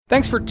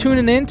Thanks for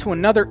tuning in to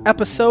another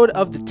episode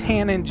of the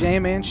Tan and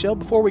J-Man Show.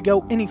 Before we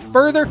go any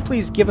further,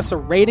 please give us a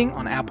rating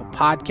on Apple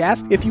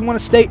Podcasts. If you want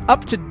to stay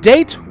up to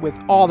date with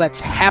all that's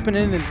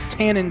happening in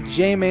Tan and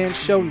J-Man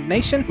Show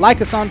Nation,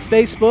 like us on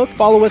Facebook,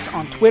 follow us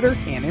on Twitter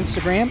and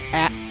Instagram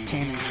at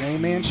Tan and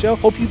J-Man Show.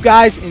 Hope you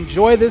guys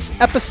enjoy this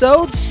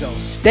episode, so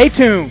stay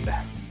tuned.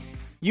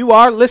 You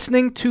are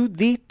listening to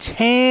the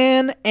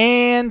Tan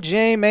and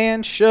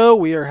J-Man Show.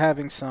 We are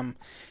having some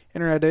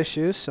internet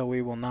issues, so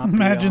we will not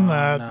Imagine be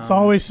on, that. It's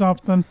always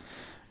something.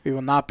 We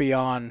will not be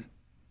on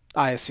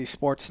ISC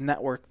Sports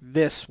Network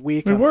this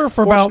week. We were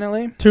for about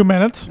 2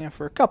 minutes. Yeah,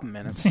 for a couple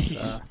minutes.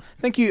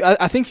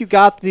 I think you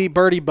got the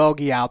birdie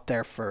bogey out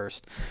there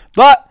first.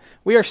 But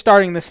we are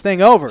starting this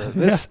thing over.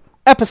 This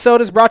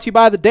episode is brought to you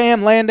by The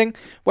Dam Landing.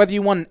 Whether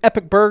you want an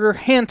epic burger,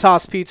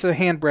 hand-tossed pizza,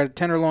 hand-breaded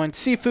tenderloin,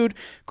 seafood,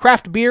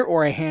 craft beer,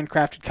 or a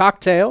handcrafted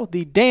cocktail,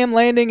 The Dam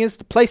Landing is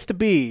the place to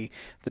be.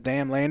 The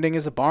Dam Landing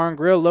is a bar and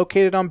grill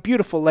located on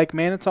beautiful Lake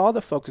Manitou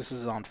that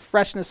focuses on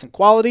freshness and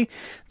quality.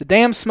 The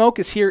Dam Smoke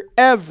is here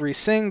every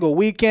single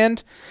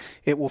weekend.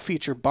 It will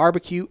feature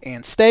barbecue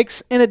and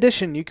steaks. In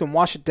addition, you can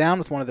wash it down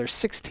with one of their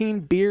 16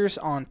 beers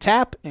on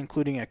tap,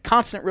 including a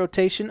constant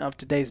rotation of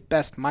today's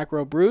best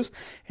microbrews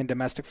and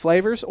domestic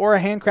flavors, or a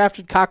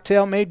handcrafted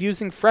cocktail made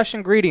using fresh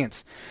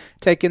ingredients.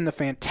 Take in the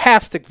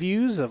fantastic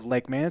views of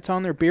Lake Manitou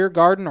in their beer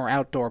garden or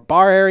outdoor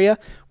bar area.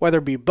 Whether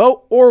it be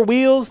boat or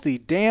wheels, the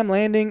Dam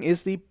Landing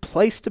is the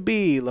place to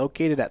be,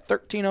 located at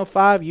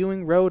 1305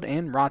 Ewing Road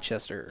in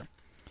Rochester.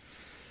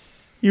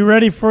 You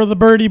ready for the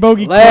birdie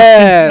bogey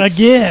question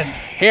again?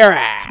 Hear it.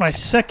 It's my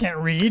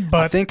second read, but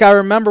I think I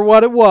remember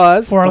what it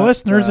was. For our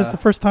listeners, it's the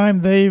first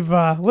time they've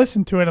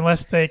listened to it,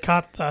 unless they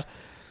caught the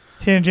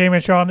Tan and J-Man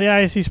Show on the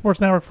ISC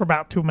Sports Network for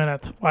about 2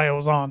 minutes while it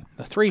was on.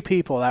 The three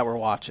people that were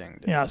watching.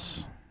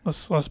 Yes.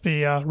 Let's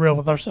be real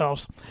with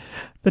ourselves.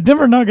 The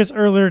Denver Nuggets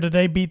earlier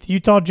today beat the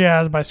Utah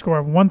Jazz by a score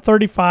of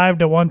 135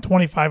 to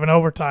 125 in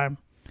overtime.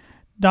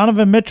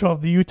 Donovan Mitchell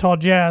of the Utah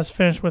Jazz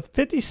finished with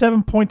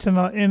 57 points in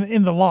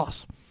the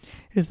loss.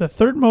 Is the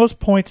third most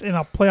points in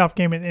a playoff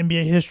game in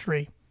NBA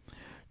history,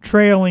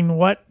 trailing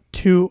what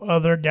two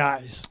other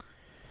guys?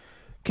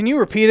 Can you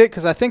repeat it?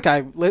 Because I think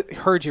I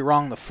heard you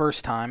wrong the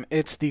first time.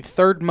 It's the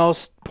third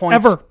most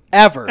points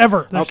ever.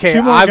 There's okay,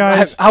 two more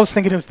guys. I was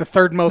thinking it was the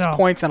third most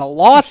points in a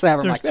loss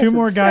ever. There's two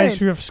more guys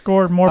who have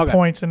scored more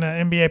points in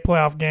an NBA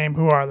playoff game.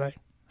 Who are they?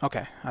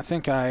 Okay, I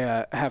think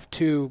I have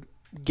two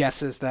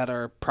guesses that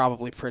are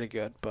probably pretty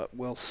good, but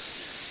we'll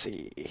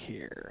see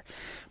here.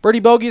 Birdie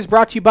Bogey is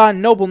brought to you by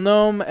Noble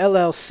Gnome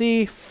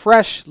LLC,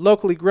 fresh,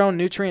 locally grown,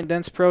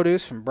 nutrient-dense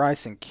produce from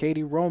Bryce and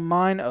Katie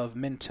Romine of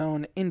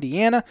Mentone,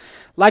 Indiana.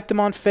 Like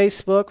them on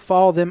Facebook,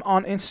 follow them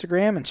on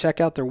Instagram, and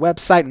check out their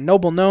website,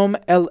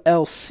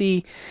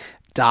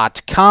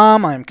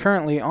 noblegnomellc.com. I'm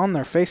currently on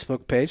their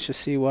Facebook page to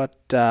see what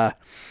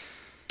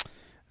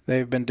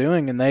they've been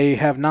doing, and they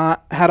have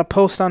not had a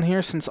post on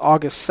here since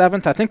August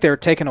 7th. I think they were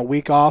taking a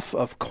week off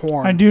of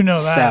corn I do know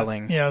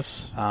selling. That,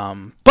 yes.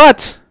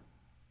 But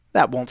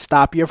that won't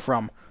stop you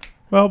from...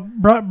 Well,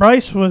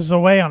 Bryce was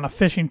away on a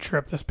fishing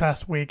trip this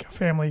past week, a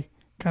family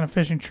kind of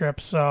fishing trip,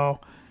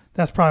 so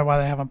that's probably why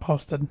they haven't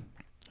posted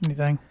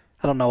anything.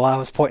 I don't know why I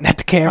was pointing at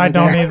the camera. I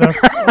don't either.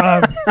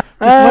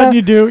 Just letting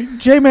you do.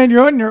 J-Man,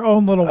 you're on your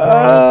own little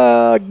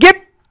world.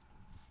 Get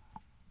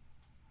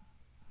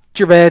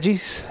your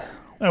veggies.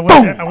 I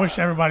wish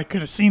everybody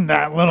could have seen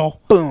that little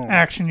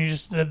action you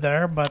just did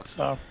there. But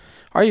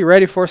are you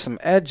ready for some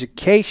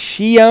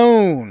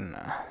education?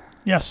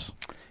 Yes.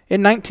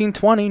 In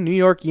 1920, New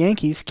York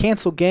Yankees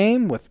canceled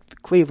game with the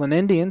Cleveland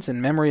Indians in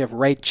memory of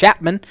Ray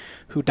Chapman,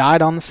 who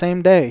died on the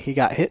same day. He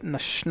got hit in the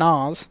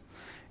schnoz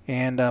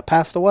and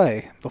passed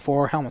away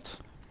before helmets.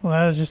 Well,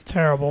 that is just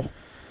terrible.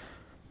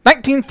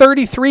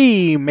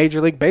 1933,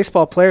 Major League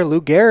Baseball player Lou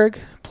Gehrig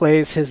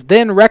plays his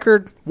then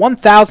record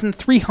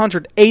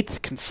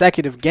 1,308th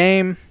consecutive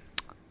game.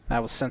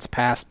 That was since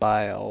passed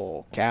by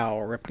old Cal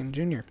Ripken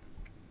Jr.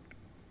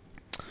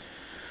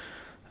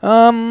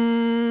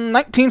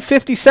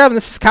 1957,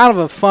 this is kind of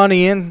a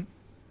funny and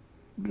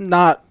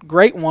not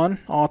great one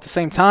all at the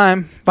same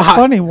time.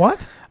 Funny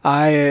what?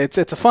 It's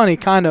a funny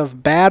kind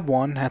of bad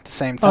one at the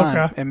same time.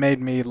 Okay. It made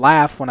me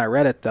laugh when I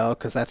read it, though,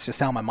 because that's just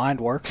how my mind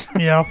works.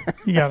 Yeah,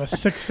 you got a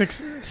sick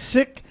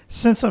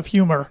sense of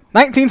humor.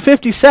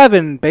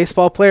 1957,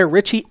 baseball player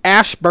Richie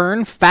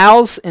Ashburn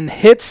fouls and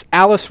hits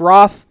Alice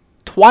Roth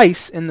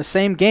twice in the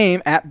same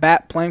game at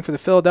bat playing for the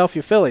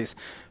Philadelphia Phillies.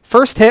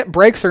 First hit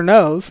breaks her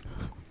nose.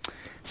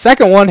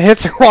 Second one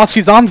hits her while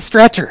she's on the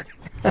stretcher.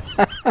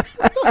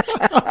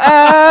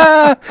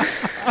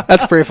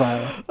 That's pretty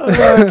funny.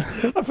 I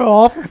feel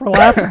awful for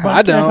laughing, but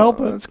I can't help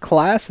it. It's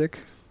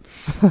classic.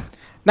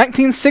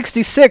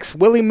 1966,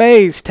 Willie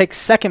Mays takes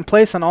second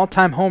place on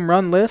all-time home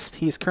run list.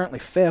 He's currently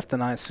fifth,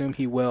 and I assume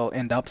he will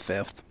end up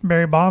fifth.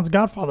 Barry Bonds'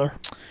 godfather.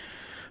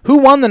 Who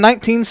won the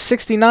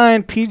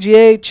 1969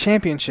 PGA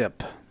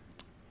Championship?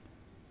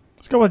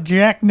 Let's go with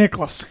Jack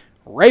Nicklaus.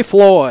 Ray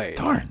Floyd.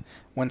 Darn.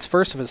 Wins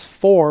first of his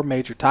 4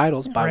 major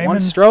titles by Raymond, one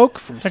stroke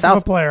from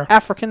South player.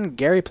 African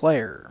Gary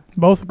Player.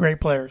 Both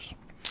great players.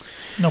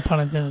 No pun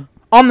intended.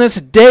 On this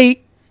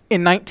date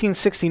in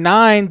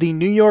 1969, the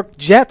New York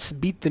Jets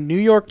beat the New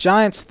York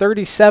Giants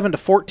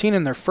 37-14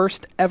 in their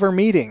first ever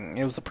meeting.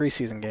 It was a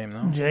preseason game,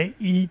 though.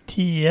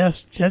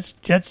 Jets,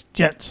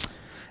 Jets.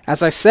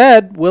 As I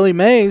said, Willie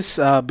Mays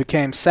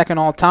became second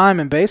all-time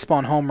in baseball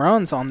in home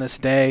runs on this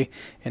day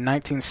in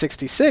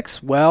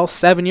 1966. Well,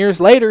 7 years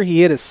later,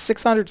 he hit his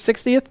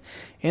 660th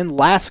and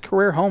last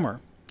career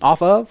homer.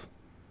 Off of?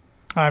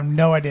 I have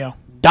no idea.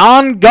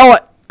 Don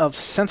Gullett of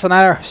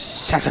Cincinnati.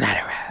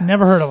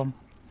 Never heard of him.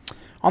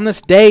 On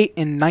this day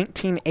in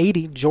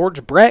 1980,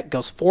 George Brett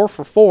goes 4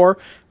 for 4,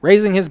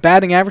 raising his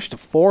batting average to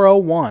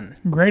 .401.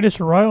 Greatest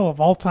Royal of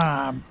all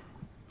time.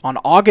 On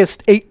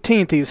August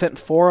 18th, he was hitting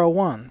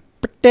 .401.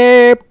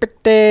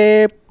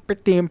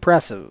 Pretty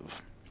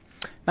impressive.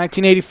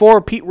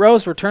 1984, Pete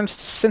Rose returns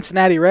to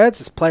Cincinnati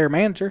Reds as player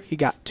manager. He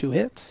got 2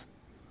 hits.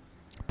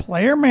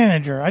 Player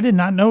manager. I did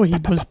not know he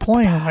was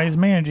playing while he was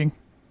managing.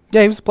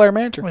 Yeah, he was a player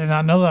manager. I did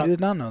not know that. I did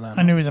not know that.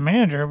 I knew he was a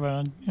manager,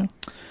 but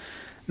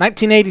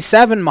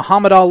 1987,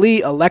 Muhammad Ali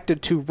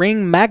elected to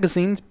Ring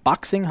Magazine's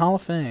Boxing Hall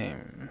of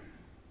Fame.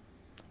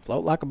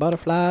 Float like a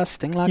butterfly,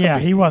 sting like a bee. Yeah,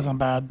 he wasn't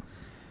bad.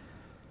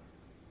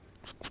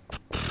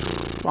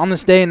 On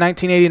this day in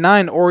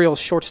 1989, Orioles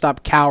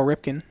shortstop Cal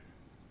Ripken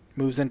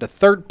moves into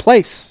third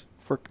place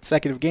for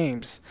consecutive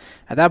games.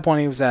 At that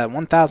point, he was at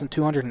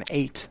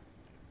 1,208.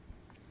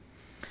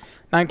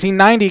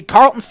 1990,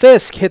 Carlton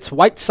Fisk hits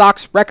White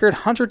Sox record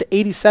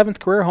 187th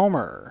career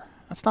homer.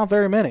 That's not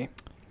very many.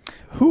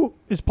 Who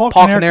is Paul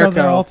Konerko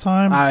there all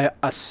time? I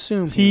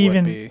assume he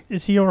would be.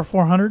 Is he over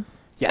 400?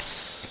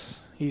 Yes,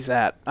 he's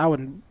at. I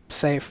would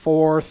say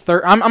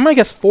 430. I'm gonna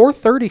guess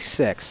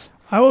 436.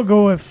 I will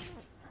go with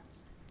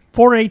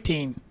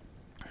 418.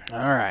 All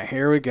right,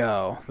 here we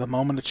go. The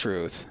moment of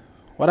truth.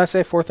 What'd I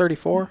say?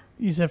 434.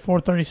 You said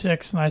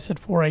 436, and I said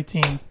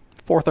 418.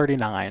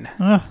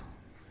 439.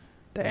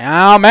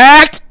 Damn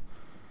it!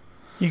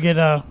 You get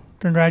a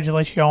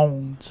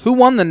congratulations. Who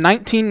won the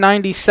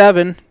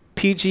 1997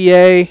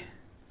 PGA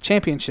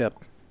Championship?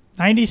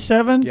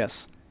 97?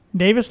 Yes.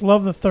 Davis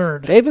Love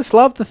III. Davis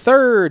Love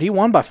III. He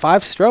won by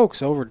 5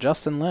 strokes over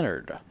Justin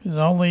Leonard. His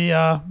only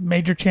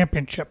major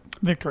championship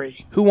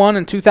victory. Who won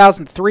in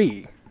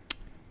 2003?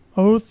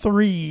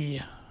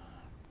 03.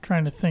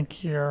 Trying to think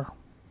here.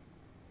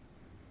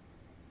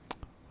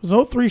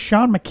 Was 03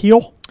 Sean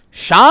McKeel?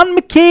 Sean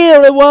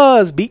McKeel it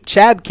was. Beat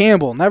Chad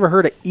Campbell. Never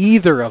heard of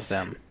either of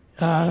them.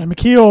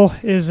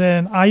 McKeel is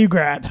an IU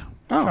grad.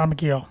 Oh, Sean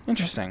McKeel.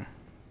 Interesting.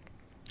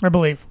 I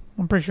believe.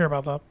 I'm pretty sure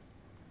about that.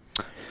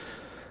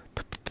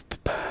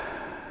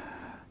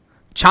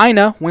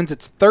 China wins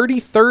its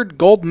 33rd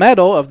gold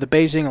medal of the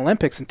Beijing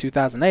Olympics in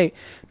 2008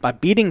 by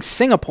beating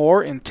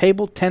Singapore in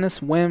table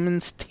tennis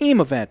women's team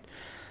event.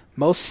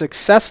 Most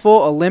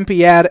successful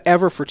Olympiad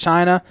ever for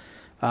China.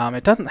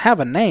 It doesn't have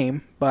a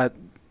name, but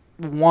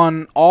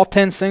won all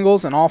 10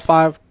 singles and all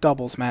 5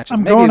 doubles matches.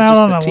 I'm going out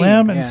on a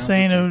limb and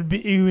saying it would be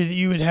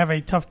you would have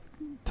a tough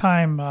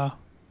time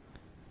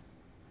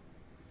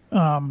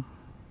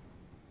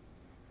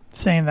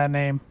saying that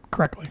name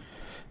correctly.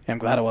 Yeah, I'm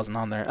glad I wasn't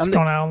on there. Just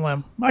going out on a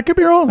limb. I could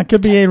be wrong. It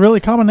could be a really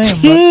common name.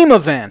 Team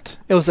event.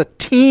 It was a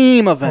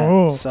team event.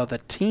 Oh. So the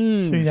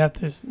team. So you'd have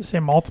to say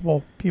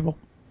multiple people.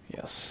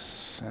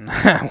 Yes, and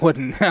that would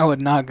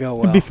not go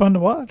well. It'd be fun to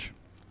watch.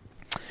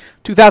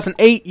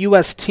 2008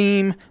 U.S.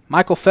 team,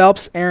 Michael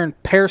Phelps, Aaron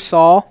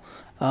Pearsall,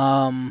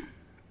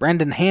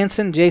 Brendan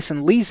Hansen,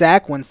 Jason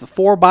Lezak wins the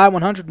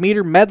 4x100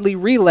 meter medley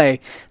relay,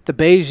 the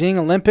Beijing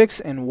Olympics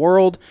in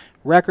world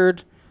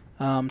record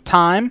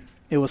time.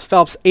 It was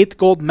Phelps' 8th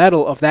gold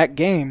medal of that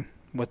game,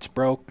 which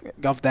broke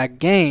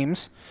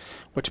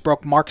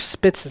Mark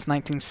Spitz's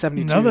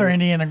 1972 another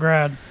Indiana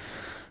grad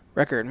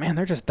record. Man,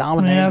 they're just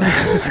dominating. Yeah,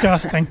 this is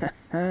disgusting.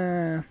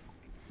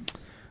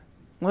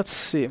 Let's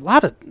see. A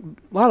lot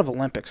of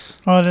Olympics.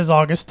 Oh, it is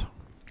August.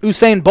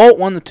 Usain Bolt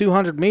won the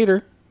 200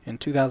 meter in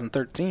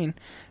 2013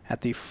 at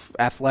the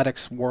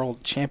Athletics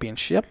World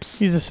Championships.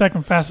 He's the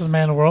second fastest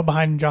man in the world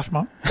behind Josh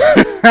Monk.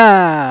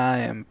 I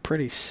am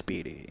pretty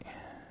speedy.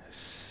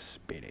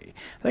 I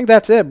think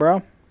that's it,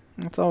 bro.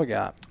 That's all we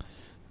got.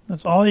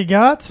 That's all you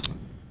got?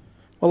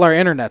 Well, our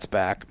internet's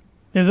back.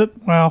 Is it?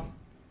 Well,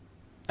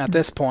 at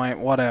this point,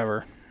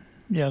 whatever.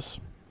 Yes.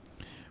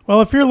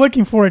 Well, if you're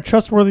looking for a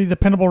trustworthy,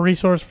 dependable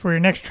resource for your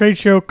next trade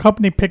show,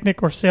 company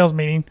picnic, or sales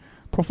meeting,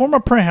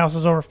 Proforma Print House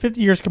has over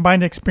 50 years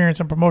combined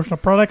experience in promotional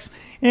products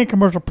and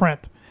commercial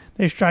print.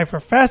 They strive for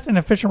fast and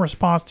efficient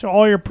response to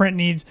all your print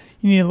needs.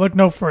 You need to look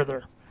no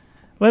further.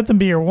 Let them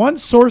be your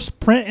one-source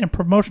print and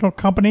promotional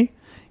company.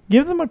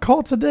 Give them a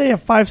call today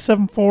at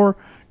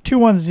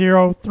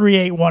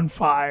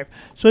 574-210-3815.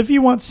 So if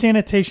you want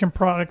sanitation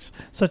products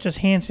such as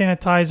hand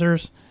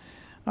sanitizers,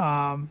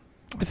 I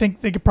think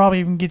they could probably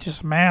even get you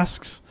some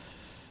masks,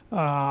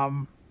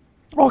 all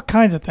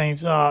kinds of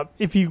things.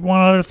 If you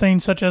want other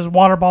things such as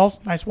water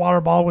balls, nice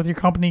water ball with your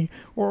company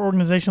or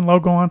organization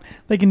logo on,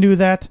 they can do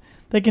that.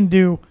 They can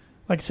do,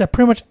 like I said,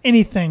 pretty much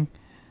anything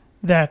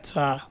that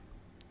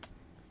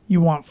you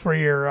want for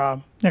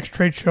your next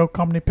trade show,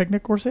 company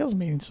picnic, or sales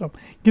meeting. So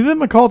give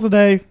them a call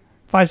today,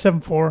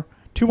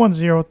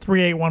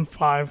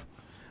 574-210-3815,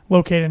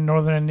 located in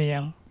northern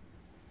Indiana.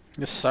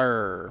 Yes,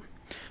 sir.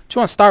 What you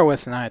want to start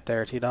with tonight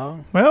there,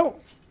 T-Dog? Well,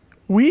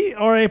 we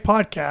are a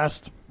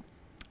podcast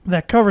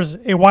that covers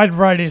a wide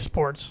variety of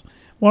sports.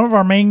 One of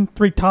our main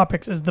three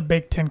topics is the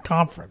Big Ten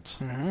Conference.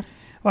 Mm-hmm.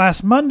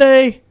 Last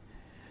Monday,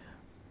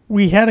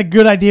 we had a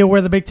good idea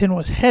where the Big Ten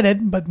was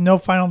headed, but no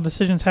final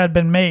decisions had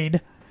been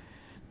made.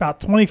 About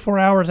 24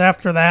 hours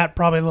after that,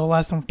 probably a little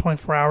less than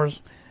 24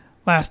 hours,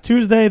 last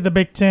Tuesday, the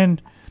Big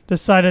Ten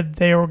decided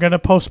they were going to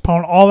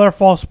postpone all their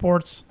fall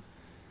sports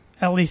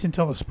at least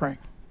until the spring.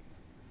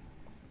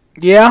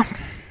 Yeah.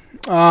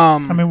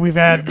 I mean, we've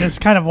had this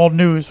kind of old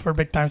news for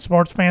big-time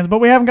sports fans, but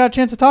we haven't got a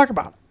chance to talk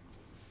about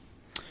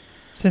it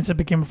since it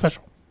became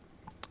official.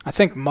 I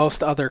think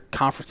most other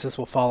conferences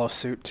will follow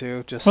suit,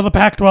 too. Well, the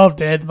Pac-12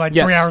 did, like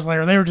Yes. 3 hours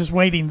later. They were just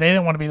waiting. They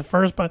didn't want to be the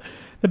first, but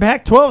the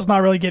Pac-12 is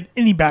not really getting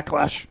any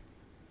backlash.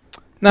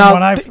 Now,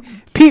 what I've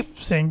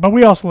seen, but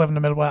we also live in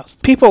the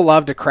Midwest. People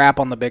love to crap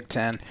on the Big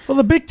Ten. Well,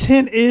 the Big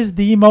Ten is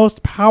the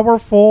most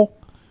powerful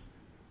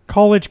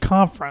college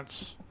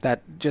conference.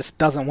 That just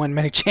doesn't win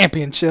many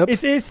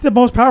championships. It's the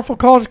most powerful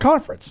college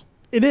conference.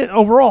 It is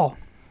overall.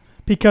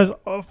 Because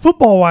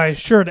football-wise,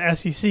 sure, the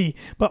SEC,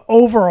 but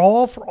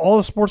overall, for all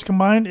the sports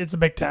combined, it's the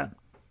Big Ten.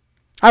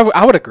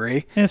 I would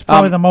agree. And it's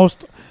probably the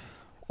most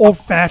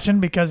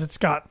old-fashioned because it's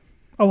got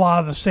a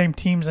lot of the same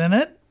teams in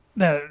it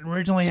that it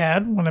originally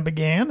had when it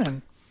began.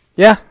 And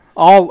yeah,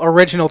 all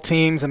original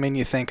teams. I mean,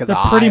 you think of the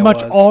they're pretty Iowas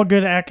much all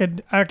good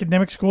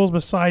academic schools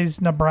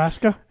besides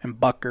Nebraska. and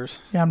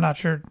Buckers. Yeah, I'm not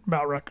sure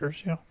about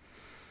Rutgers, yeah.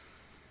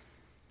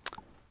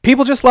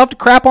 People just love to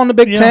crap on the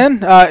Big Yeah. Ten.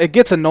 It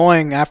gets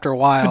annoying after a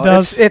while. It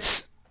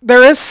does.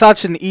 There is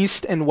such an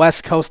East and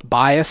West Coast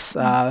bias.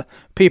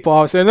 People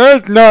always say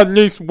there's not an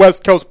East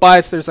West Coast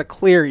bias. There's a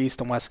clear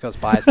East and West Coast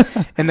bias,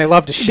 and they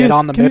love to shit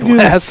on the Can you do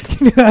Midwest. that-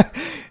 can you do that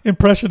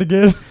impression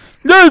again.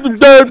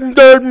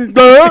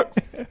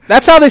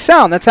 That's how they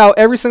sound. That's how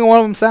every single one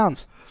of them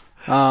sounds.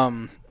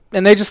 And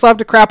they just love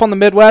to crap on the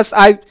Midwest.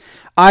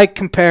 I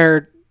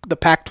compared the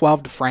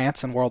Pac-12 to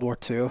France in World War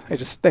II.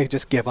 They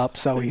just give up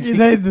so easy.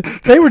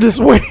 They were just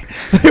waiting.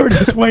 They were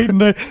just waiting.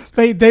 They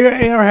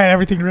had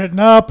everything written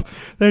up.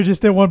 They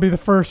just didn't want to be the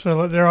first.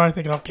 So they're already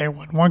thinking, okay,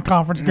 when one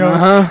conference goes,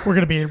 we're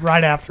going to be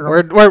right after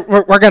them.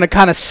 We're going to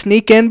kind of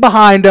sneak in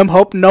behind them,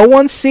 hope no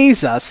one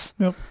sees us.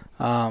 Yep.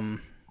 And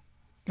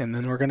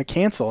then we're going to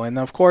cancel. And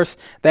of course,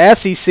 the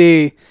SEC.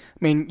 I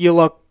mean, you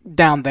look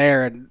down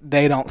there, and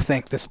they don't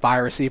think this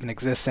virus even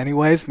exists,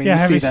 anyways. I mean, Yeah,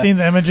 have you seen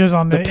the images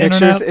on the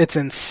pictures? internet? It's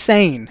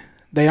insane.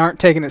 They aren't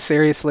taking it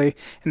seriously,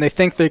 and they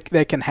think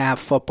they can have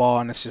football,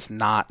 and it's just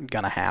not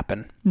going to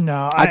happen.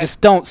 No, I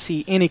just don't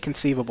see any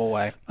conceivable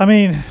way. I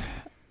mean,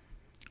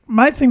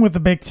 my thing with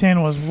the Big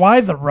Ten was why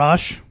the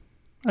rush,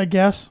 I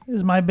guess,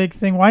 is my big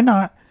thing. Why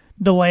not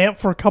delay it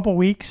for a couple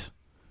weeks?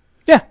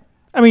 Yeah.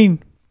 I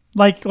mean,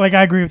 like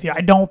I agree with you. I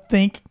don't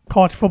think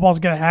college football is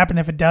going to happen.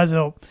 If it does,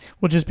 will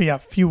just be a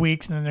few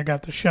weeks, and then they're going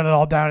to have to shut it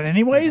all down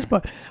anyways.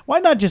 But why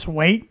not just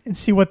wait and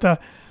see what the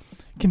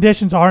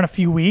conditions are in a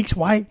few weeks?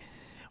 Why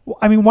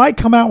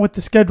come out with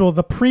the schedule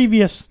the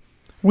previous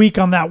week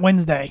on that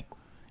Wednesday,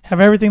 have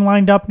everything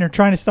lined up, and you're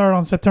trying to start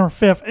on September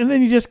 5th, and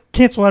then you just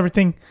cancel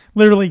everything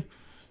literally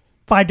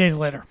 5 days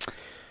later,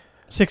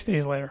 6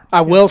 days later? I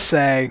will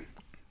say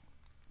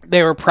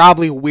they were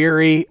probably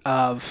weary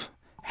of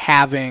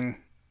having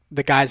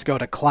the guys go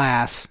to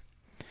class,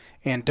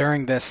 and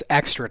during this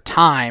extra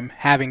time,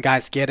 having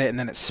guys get it, and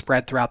then it's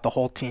spread throughout the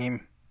whole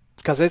team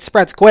because it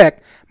spreads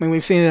quick. I mean,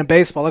 we've seen it in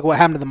baseball. Look what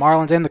happened to the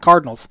Marlins and the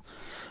Cardinals.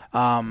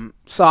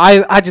 So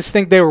I just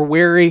think they were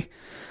weary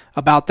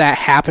about that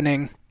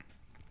happening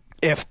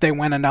if they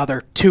went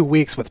another 2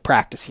 weeks with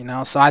practice,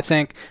 So I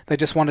think they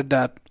just wanted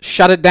to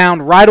shut it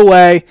down right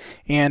away,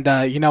 and,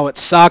 it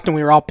sucked, and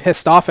we were all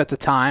pissed off at the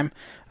time.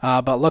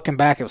 But looking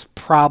back, it was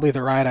probably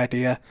the right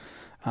idea.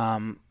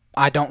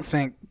 I don't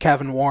think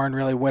Kevin Warren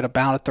really went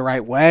about it the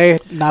right way.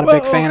 Not a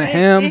big fan of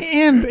him.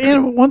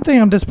 And one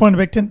thing I'm disappointed in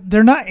Big Ten,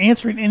 they're not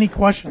answering any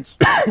questions.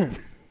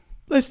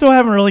 They still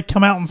haven't really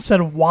come out and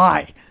said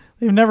why.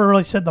 They've never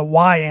really said the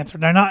why answer.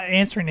 They're not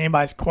answering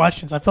anybody's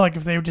questions. I feel like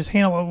if they would just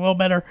handle it a little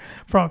better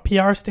from a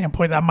PR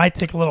standpoint, that might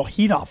take a little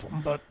heat off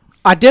them. But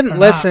I didn't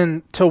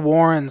listen to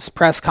Warren's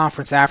press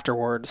conference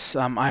afterwards.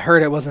 I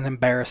heard it was an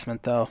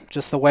embarrassment, though,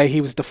 just the way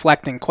he was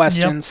deflecting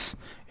questions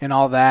and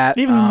all that.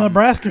 Even the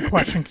Nebraska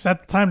question, because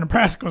at the time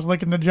Nebraska was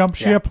looking to jump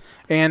ship.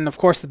 And, of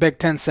course, the Big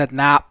Ten said,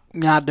 nah,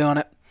 not doing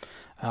it.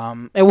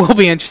 It will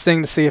be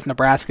interesting to see if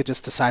Nebraska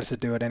just decides to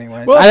do it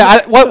anyways.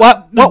 Well,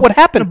 what would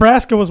happen?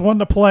 Nebraska was one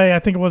to play. I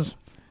think it was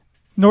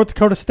North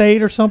Dakota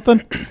State or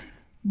something.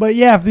 But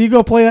yeah, if you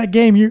go play that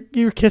game,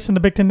 you're kissing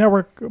the Big Ten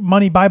Network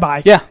money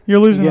bye. Yeah, you're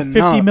losing the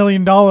 $50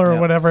 million or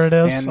whatever it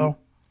is. And so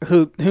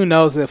who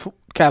knows if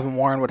Kevin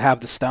Warren would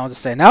have the stone to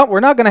say, no,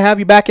 we're not going to have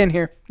you back in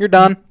here. You're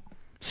done.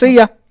 See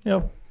ya.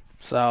 Yep.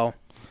 So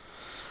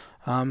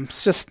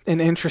it's just an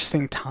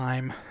interesting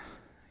time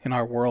in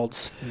our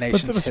nation's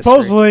history.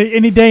 Supposedly,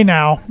 any day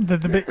now,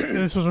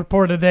 this was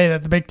reported today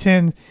that the Big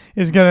Ten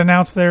is going to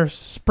announce their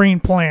spring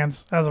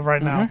plans as of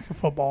right now for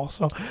football.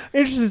 So,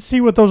 interested to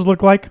see what those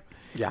look like.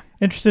 Yeah.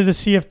 Interested to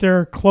see if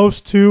they're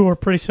close to or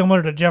pretty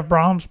similar to Jeff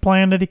Brom's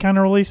plan that he kind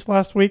of released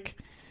last week.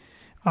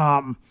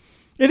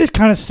 It is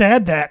kind of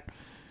sad that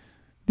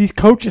these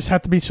coaches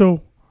have to be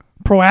so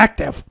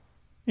proactive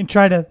and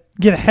try to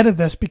get ahead of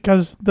this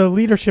because the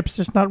leadership's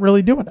just not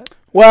really doing it.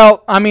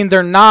 Well, I mean,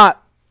 they're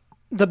not.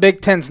 The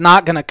Big Ten's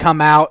not going to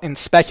come out and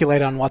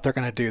speculate on what they're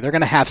going to do. They're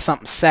going to have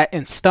something set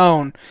in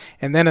stone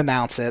and then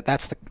announce it.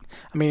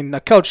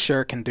 The coach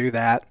sure can do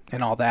that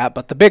and all that,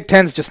 but the Big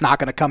Ten's just not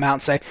going to come out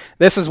and say,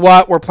 this is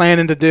what we're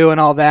planning to do and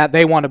all that.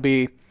 They want to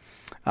be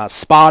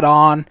spot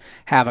on,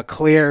 have a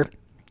clear...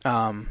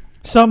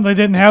 something they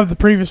didn't have the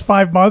previous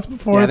 5 months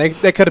before. Yeah,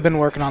 they could have been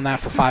working on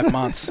that for 5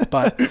 months,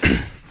 but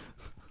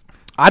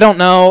I don't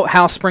know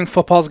how spring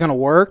football is going to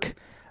work.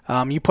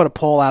 You put a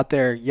poll out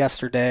there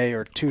yesterday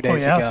or 2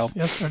 days ago.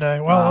 Yesterday.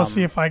 Well, let's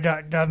see if I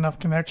got enough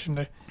connection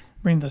to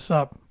bring this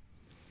up.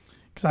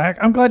 Because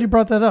I'm glad you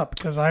brought that up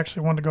because I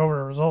actually wanted to go over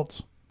the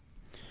results.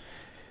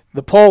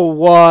 The poll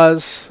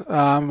was,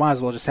 might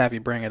as well just have you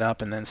bring it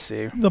up and then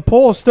see. The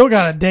poll still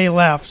got a day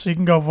left, so you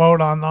can go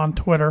vote on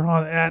Twitter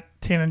at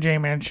Tan and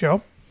J-Man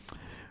Show.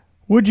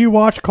 Would you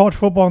watch college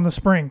football in the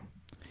spring?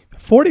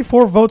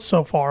 44 votes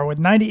so far, with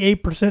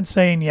 98%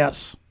 saying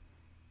yes.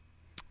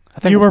 I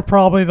think you were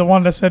probably the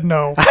one that said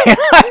no.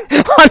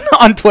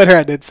 on Twitter,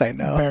 I did say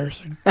no.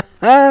 Embarrassing.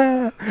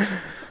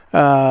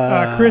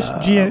 Chris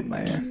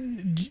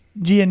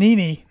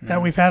Giannini,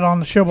 that we've had on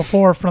the show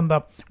before from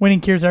the Winning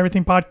Cures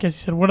Everything podcast, he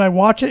said, would I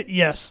watch it?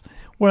 Yes.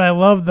 Would I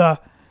love the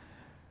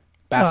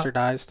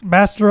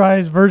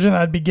bastardized version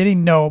I'd be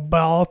getting? No,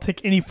 but I'll take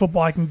any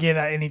football I can get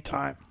at any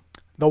time.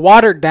 The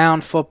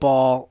watered-down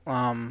football,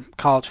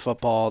 college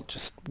football,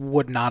 just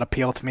would not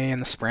appeal to me in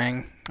the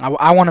spring.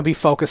 I want to be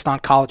focused on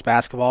college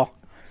basketball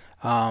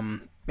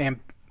and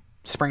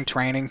spring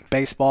training,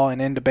 baseball,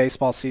 and into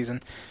baseball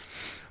season.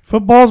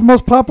 Football's the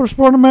most popular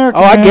sport in America.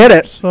 Oh, I get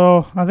it.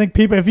 So I think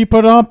if you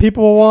put it on,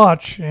 people will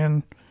watch,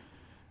 and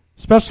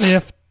especially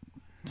if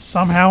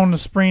somehow in the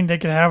spring they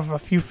could have a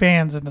few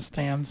fans in the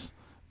stands.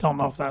 Don't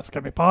know if that's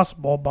going to be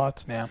possible,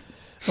 but yeah,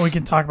 we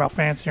can talk about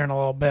fans here in a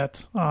little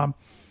bit.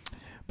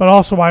 But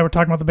also, while we're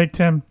talking about the Big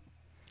Ten,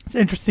 it's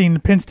interesting.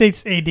 Penn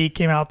State's AD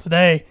came out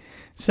today,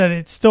 said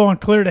it's still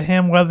unclear to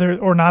him whether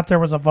or not there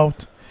was a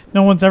vote.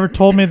 No one's ever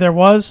told me there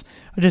was.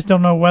 I just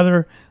don't know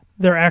whether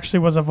there actually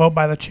was a vote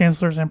by the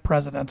chancellors and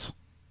presidents.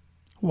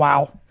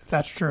 Wow, if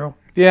that's true.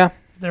 Yeah.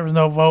 If there was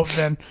no vote,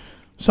 then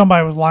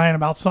somebody was lying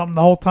about something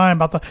the whole time,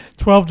 about the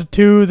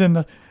 12-2, then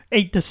the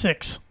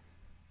 8-6.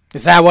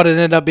 Is that what it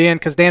ended up being?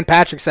 Because Dan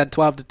Patrick said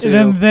 12-2.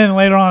 And then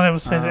later on it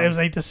was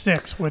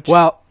 8-6. Which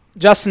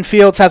Justin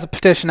Fields has a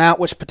petition out,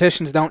 which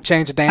petitions don't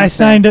change a damn thing. I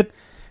signed it.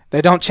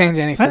 They don't change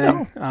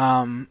anything.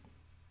 I know.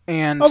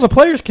 And the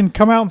players can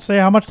come out and say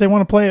how much they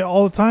want to play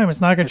all the time.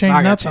 It's not going to change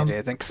nothing. It's not going to change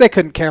anything because they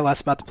couldn't care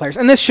less about the players.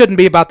 And this shouldn't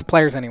be about the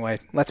players anyway.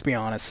 Let's be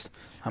honest.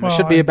 It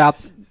should be about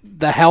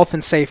the health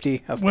and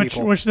safety of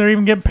people. Which they're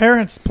even getting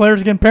players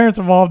getting parents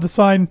involved to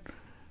sign.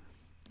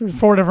 There's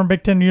 4 different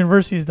Big Ten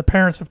universities. The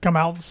parents have come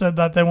out and said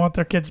that they want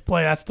their kids to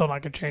play. That's still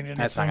not going to change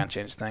anything. That's not going to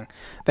change a thing.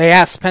 They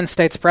asked Penn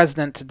State's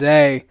president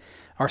today,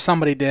 or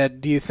somebody did,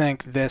 do you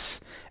think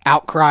this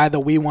outcry, the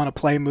We Want to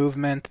Play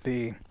movement,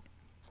 the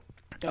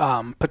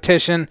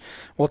petition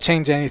will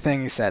change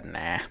anything? He said,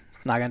 nah,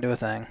 not going to do a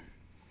thing.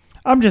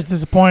 I'm just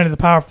disappointed the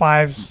Power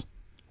Fives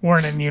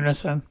weren't in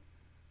unison.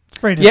 It's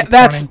pretty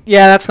disappointing.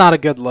 That's not a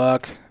good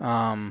look.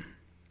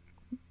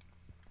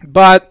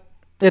 But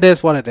it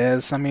is what it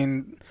is. I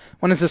mean,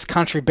 when has this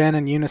country been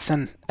in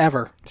unison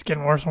ever? It's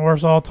getting worse and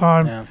worse all the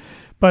time. Yeah.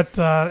 But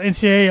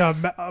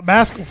NCAA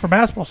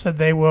basketball said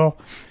they will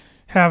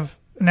have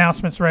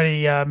announcements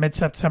ready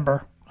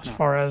mid-September as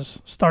far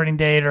as starting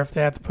date or if they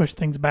have to push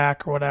things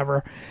back or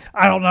whatever.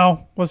 I don't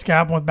know what's going to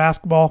happen with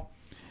basketball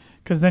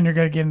because then you're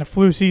going to get into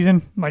flu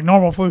season, like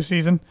normal flu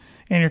season,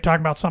 and you're talking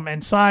about something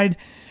inside.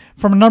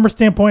 From a number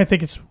standpoint, I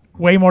think it's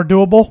way more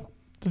doable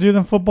to do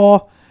than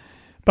football,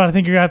 but I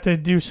think you're going to have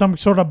to do some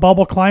sort of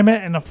bubble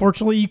climate, and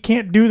unfortunately you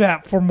can't do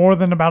that for more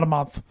than about a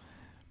month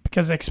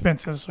because the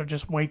expenses are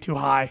just way too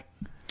high.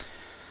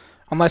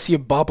 Unless you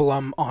bubble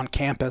them on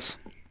campus.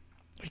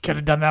 We could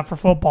have done that for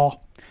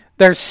football.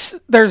 There's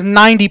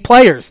 90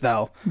 players,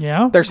 though.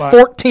 Yeah. There's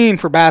 14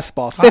 for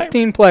basketball,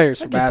 15 players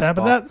for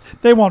basketball. But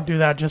they won't do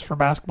that just for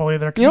basketball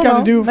either. Because you got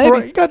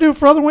to do it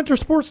for other winter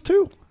sports,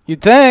 too.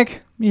 You'd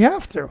think. You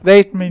have to.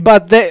 The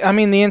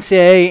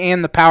NCAA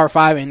and the Power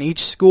 5 in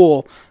each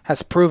school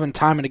has proven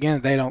time and again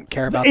that they don't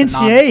care about the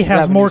NCAA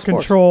has more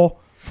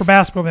control for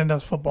basketball than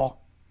does football.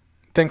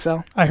 Think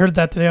so? I heard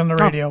that today on the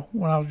radio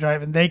when I was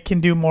driving. They can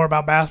do more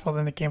about basketball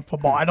than they can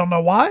football. I don't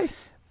know why.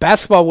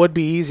 Basketball would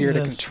be easier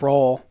to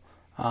control.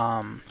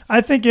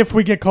 I think if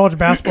we get college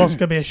basketball, it's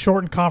going to be a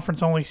shortened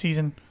conference-only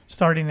season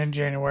starting in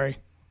January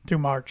through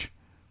March.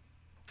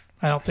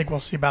 I don't think we'll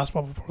see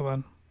basketball before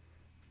then.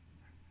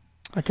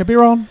 I could be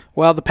wrong.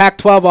 Well, the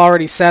Pac-12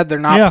 already said they're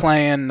not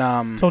playing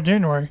till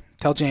January.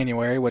 Till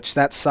January, which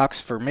that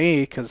sucks for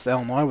me because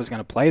Illinois was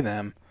going to play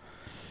them.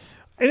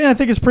 And I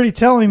think it's pretty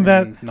telling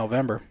that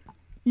November.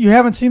 You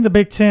haven't seen the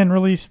Big Ten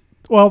release.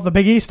 Well, the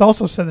Big East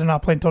also said they're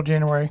not playing until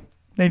January.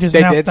 They just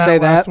announced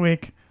that last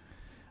week.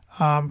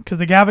 Because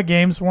the Gavitt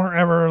games weren't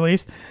ever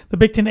released. The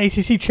Big Ten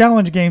ACC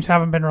Challenge games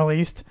haven't been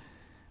released.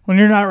 When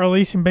you're not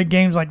releasing big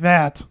games like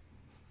that,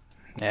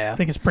 I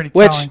think it's pretty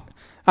telling.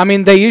 I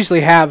mean, they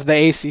usually have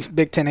the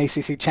Big Ten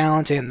ACC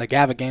Challenge and the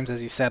Gavitt games,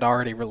 as you said,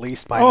 already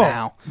released by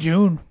now.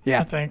 June,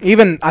 yeah. I think.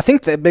 I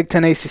think the Big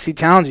Ten ACC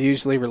Challenge is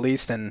usually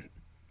released in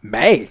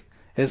May,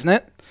 isn't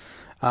it?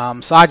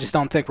 So I just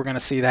don't think we're going to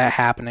see that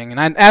happening.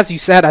 And as you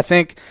said, I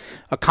think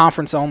a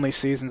conference-only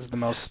season is the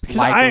most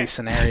likely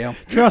scenario.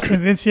 Trust me,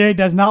 the NCAA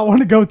does not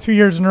want to go 2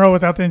 years in a row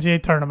without the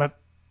NCAA tournament.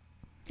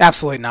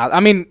 Absolutely not.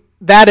 I mean,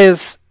 that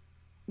is,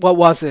 what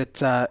was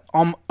it?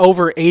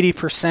 Over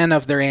 80%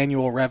 of their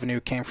annual revenue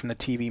came from the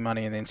TV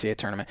money in the NCAA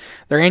tournament.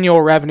 Their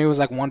annual revenue was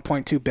like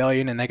 $1.2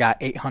 billion, and they got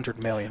 $800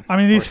 million. I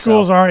mean, these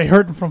schools are already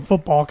hurting from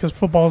football because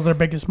football is their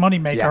biggest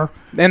moneymaker.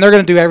 Yeah. And they're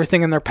going to do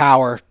everything in their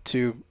power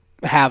to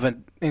have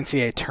an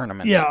NCAA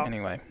tournament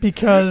anyway.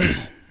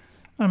 Because,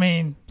 I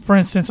mean, for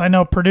instance, I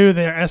know Purdue,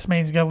 they're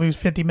estimating is going to lose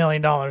 $50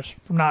 million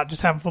from not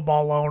just having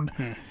football alone.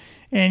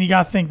 And you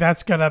got to think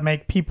that's going to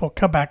make people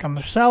cut back on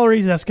their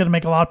salaries. That's going to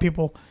make a lot of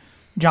people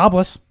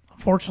jobless,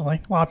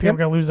 unfortunately. A lot of people are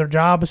going to lose their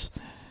jobs.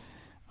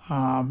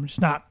 It's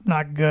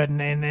not good.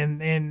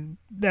 And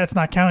that's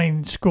not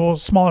counting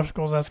schools, smaller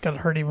schools. That's going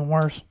to hurt even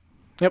worse.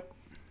 Yep.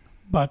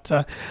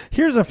 But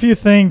here's a few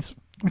things.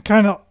 I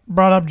kind of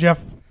brought up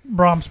Jeff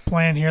Brom's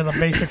plan here, the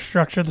basic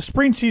structure. The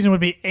spring season would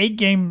be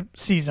 8-game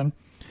season.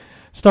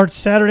 Starts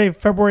Saturday,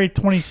 February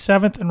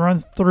 27th and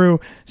runs through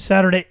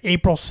Saturday,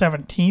 April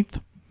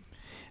 17th.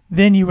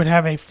 Then you would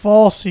have a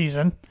fall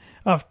season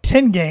of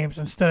 10 games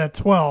instead of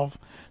 12,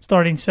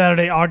 starting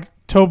Saturday,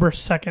 October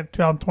 2nd,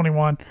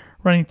 2021,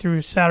 running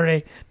through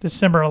Saturday,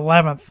 December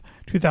 11th,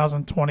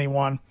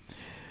 2021.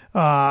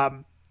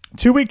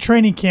 2-week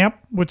training camp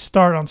would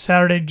start on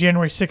Saturday,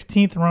 January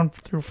 16th and run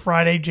through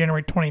Friday,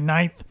 January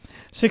 29th.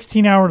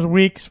 16 hours a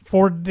week,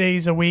 4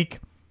 days a week,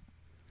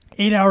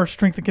 8 hours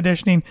strength and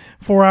conditioning,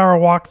 4-hour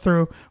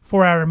walkthrough,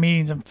 4-hour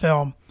meetings and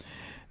film.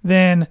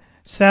 Then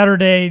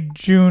Saturday,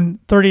 June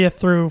 30th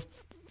through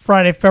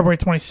Friday, February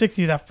 26th,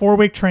 you'd have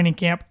 4-week training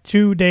camp,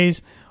 2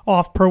 days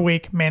off per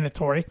week,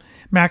 mandatory,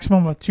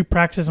 maximum of 2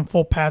 practices and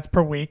full pads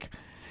per week.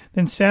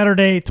 Then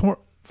Saturday,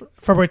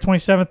 February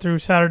 27th through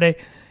Saturday,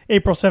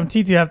 April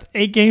 17th, you have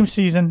 8-game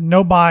season,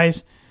 no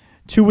buys,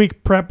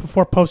 2-week prep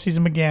before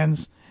postseason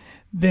begins.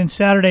 Then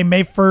Saturday,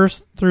 May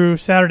 1st through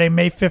Saturday,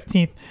 May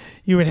 15th,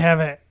 you would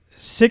have a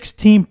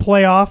 6-team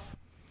playoff,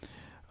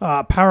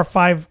 Power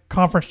 5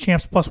 conference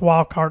champs plus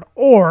wild card,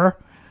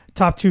 or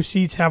top 2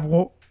 seeds have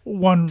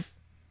one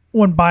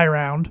bye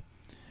round,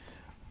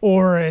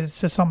 or it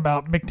says something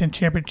about Big Ten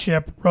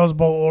championship, Rose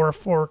Bowl, or a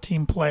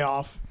 4-team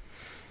playoff.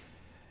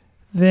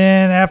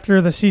 Then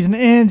after the season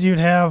ends, you'd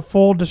have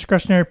full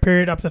discretionary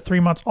period up to 3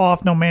 months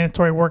off, no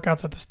mandatory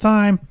workouts at this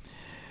time.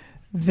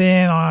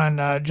 Then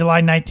on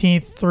July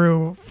 19th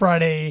through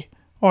Friday,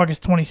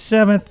 August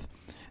 27th,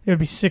 it would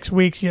be 6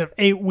 weeks. You have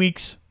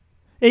 8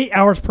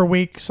 hours per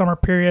week, summer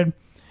period.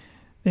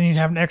 Then you'd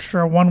have an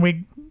extra 1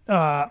 week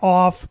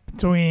off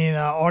between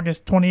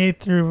August 28th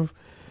through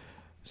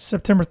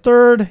September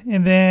 3rd.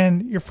 And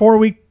then your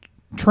 4-week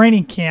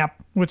training camp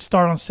would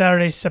start on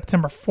Saturday,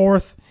 September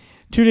 4th.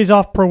 2 days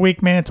off per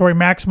week, mandatory,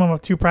 maximum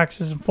of 2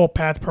 practices and full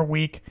pads per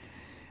week.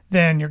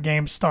 Then your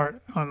games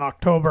start on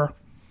October.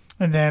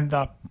 And then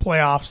the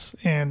playoffs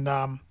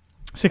and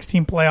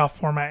 16 playoff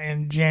format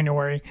in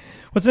January.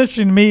 What's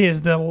interesting to me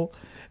is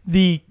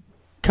the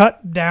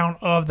cut down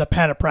of the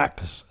padded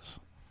practices.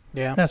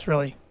 Yeah. That's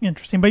really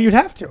interesting. But you'd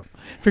have to.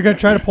 If you're going to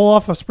try to pull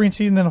off a spring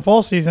season and a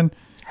fall season,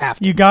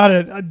 you got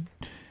to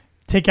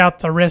take out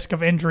the risk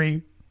of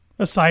injury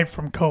aside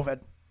from COVID.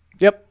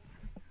 Yep.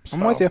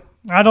 I'm with you.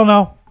 I don't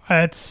know.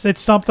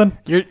 It's something.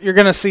 You're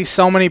going to see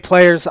so many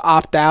players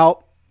opt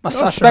out,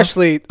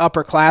 especially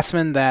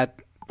upperclassmen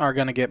that are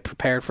going to get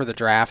prepared for the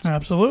draft.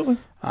 Absolutely.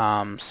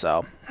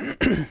 So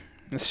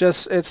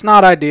it's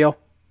not ideal.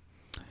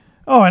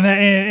 Oh,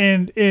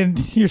 and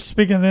you're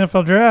speaking of the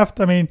NFL draft.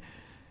 I mean,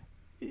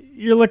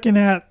 you're looking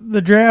at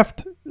the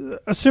draft,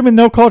 assuming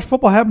no college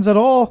football happens at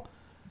all.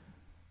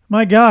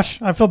 My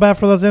gosh, I feel bad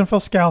for those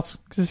NFL scouts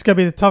because this is going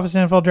to be the toughest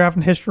NFL draft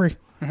in history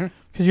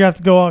because you have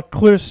to go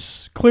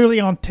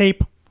clearly on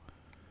tape.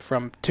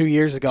 From 2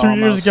 years ago. 2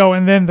 years ago,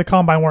 and then the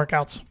combine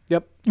workouts.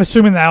 Yep.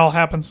 Assuming that all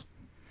happens.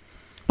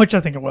 Which I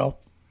think it will.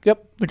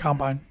 Yep. The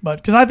combine. But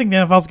because I think the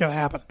NFL's going to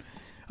happen.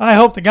 I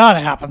hope to God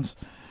it happens.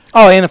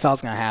 Oh,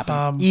 NFL's going to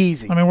happen.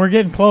 Easy. I mean, we're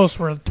getting close.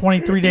 We're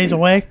 23 days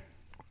away,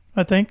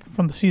 I think,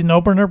 from the season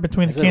opener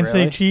between the Kansas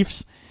City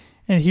Chiefs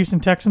and the Houston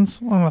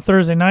Texans on a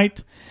Thursday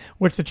night,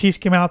 which the Chiefs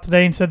came out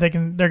today and said they're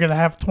going to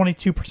have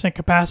 22%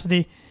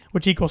 capacity,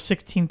 which equals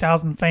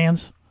 16,000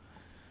 fans.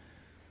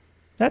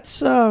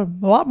 That's a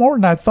lot more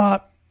than I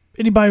thought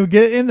anybody would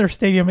get in their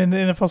stadium in the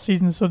NFL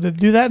season. So to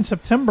do that in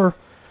September,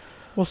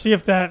 we'll see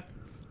if that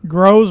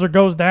grows or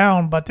goes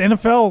down. But the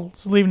NFL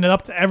is leaving it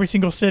up to every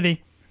single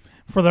city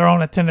for their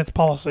own attendance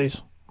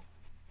policies.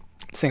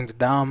 Seems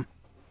dumb.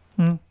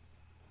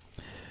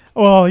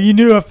 Well, you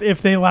knew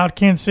if they allowed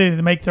Kansas City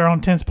to make their own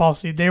attendance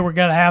policy, they were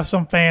going to have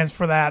some fans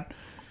for that.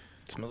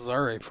 It's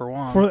Missouri for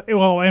one. For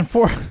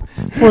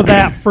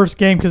that first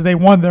game because they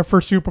won their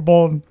first Super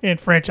Bowl in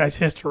franchise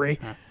history.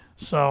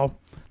 So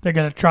they're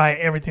going to try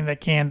everything they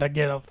can to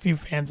get a few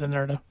fans in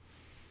there to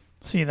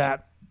see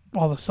that,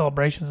 all the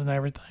celebrations and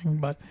everything.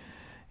 But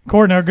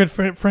according to our good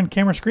friend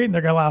Cameron Screeton,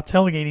 they're going to allow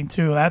tailgating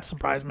too. That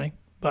surprised me.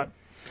 But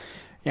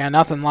yeah,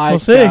 nothing like we'll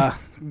see.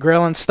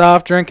 Grilling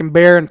stuff, drinking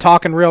beer, and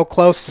talking real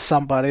close to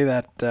somebody.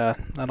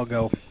 That'll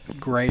go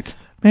great.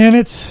 Man,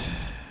 it's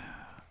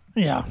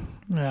yeah.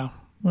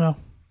 Well,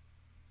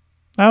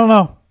 I don't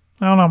know,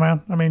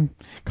 man. I mean,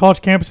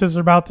 college campuses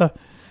are about to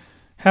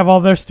have all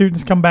their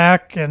students come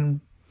back, and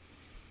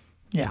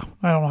yeah,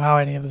 I don't know how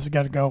any of this is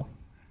going to go.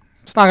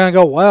 It's not going to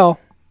go well.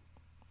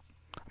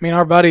 I mean,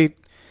 our buddy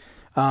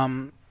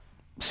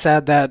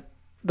said that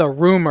the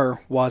rumor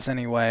was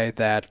anyway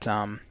that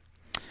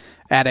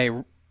at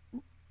a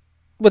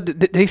what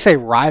did he say?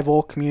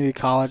 Rival community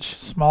college,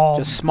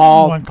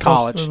 small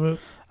college.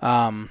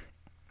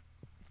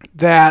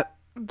 That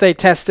they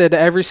tested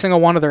every single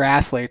one of their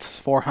athletes,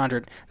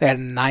 400. They had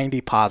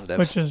 90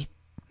 positives.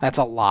 That's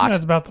a lot.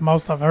 That's about the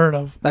most I've heard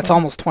of. That's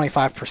almost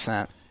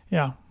 25%.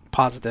 Yeah.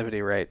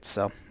 Positivity rate.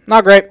 So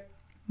not great.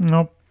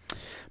 Nope.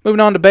 Moving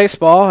on to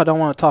baseball. I don't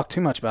want to talk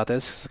too much about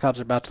this because the Cubs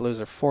are about to lose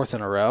their fourth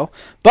in a row.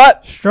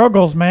 But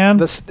struggles, man.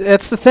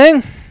 It's the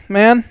thing,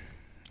 man.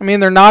 I mean,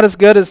 they're not as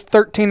good as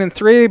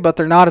 13-3, but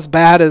they're not as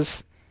bad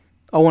as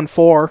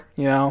 0-4.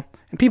 You know,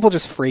 and people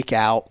just freak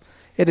out.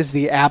 It is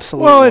the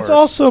absolute worst. It's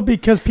also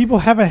because people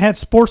haven't had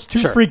sports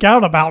to freak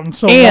out about in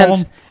so long.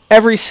 And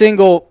every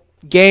single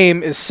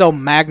game is so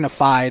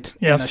magnified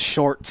in a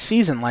short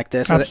season like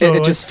this.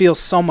 It just feels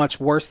so much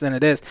worse than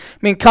it is. I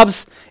mean,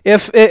 Cubs,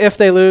 if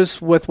they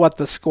lose with what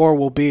the score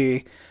will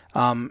be,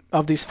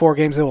 of these 4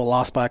 games, they will have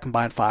lost by a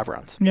combined 5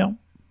 runs. Yeah.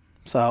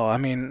 So, I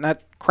mean,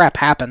 that crap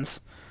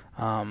happens.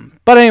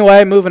 But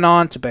anyway, moving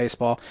on to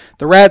baseball.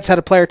 The Reds had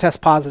a player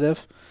test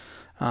positive.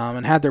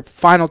 And had their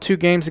final 2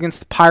 games against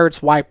the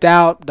Pirates wiped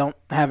out.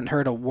 Haven't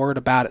heard a word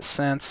about it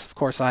since. Of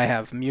course, I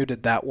have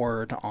muted that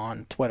word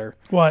on Twitter.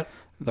 What?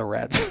 The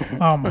Reds.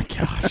 Oh my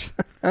gosh.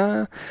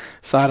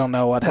 So I don't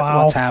know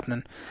what's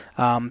happening.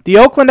 The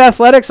Oakland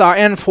Athletics are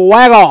en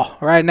fuego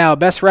right now.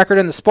 Best record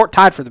in the sport,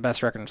 tied for the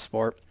best record in the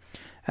sport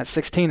at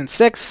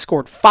 16-6.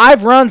 Scored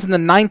 5 runs in the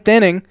 9th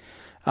inning.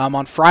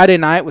 On Friday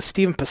night with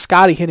Steven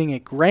Piscotty hitting a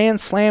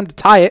grand slam to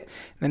tie it,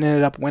 and then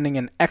ended up winning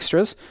in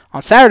extras.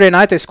 On Saturday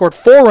night, they scored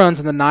 4 runs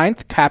in the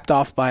 9th, capped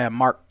off by a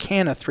Mark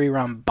Canha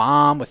 3-run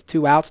bomb with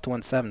 2 outs to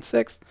win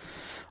 7-6.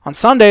 On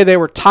Sunday, they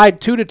were tied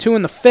 2-2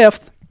 in the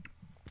 5th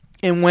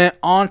and went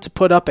on to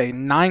put up a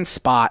 9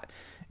 spot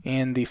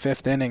in the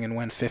 5th inning and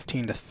win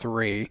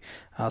 15-3.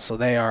 So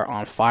they are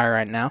on fire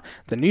right now.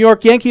 The New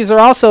York Yankees are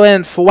also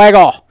en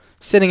fuego,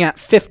 sitting at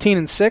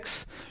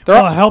 15-6.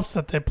 Well, it helps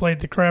that they played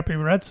the crappy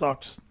Red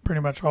Sox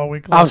pretty much all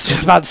week long. I was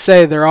just about to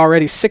say they're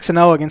already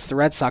 6-0 against the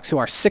Red Sox, who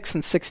are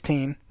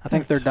 6-16. I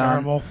think they're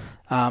terrible.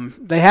 Done.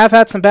 They have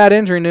had some bad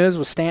injury news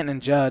with Stanton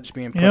and Judge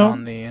being put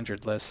on the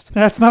injured list.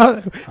 That's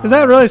not. Is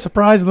that really a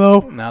surprise though?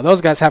 No, those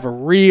guys have a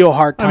real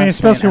hard time. I mean,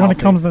 especially when it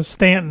comes to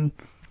Stanton.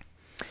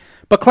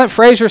 But Clint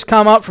Frazier's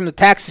come up from the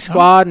taxi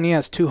squad, and he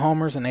has 2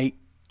 homers and 8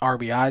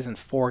 RBIs in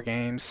 4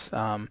 games.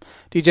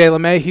 DJ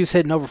LeMahieu's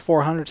hitting over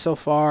 400 so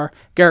far.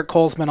 Garrett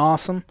Cole's been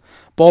awesome.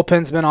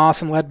 Bullpen's been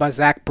awesome, led by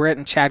Zach Britt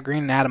and Chad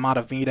Green and Adam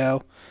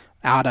Ottavino.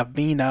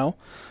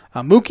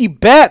 Mookie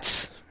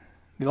Betts,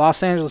 the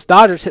Los Angeles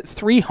Dodgers, hit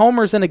 3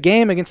 homers in a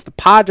game against the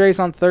Padres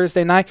on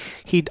Thursday night.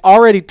 He'd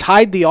already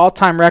tied the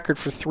all-time record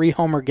for 3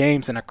 homer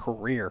games in a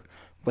career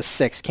with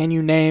 6. Can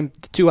you name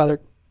the 2 other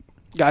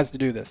guys to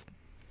do this?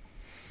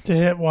 To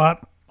hit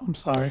what? I'm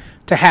sorry.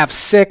 To have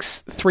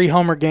 6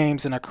 3-homer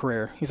games in a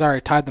career. He's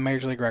already tied the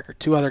Major League record.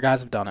 2 other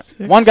guys have done it.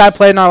 1 guy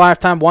played in our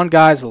lifetime. 1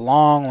 guy's a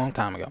long, long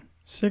time ago.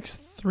 6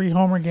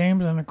 3-homer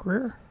games in a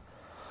career?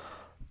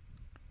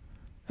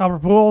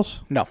 Albert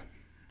Pujols? No.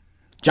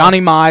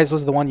 Johnny Mize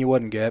was the one you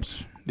wouldn't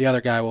get. The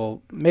other guy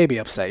will maybe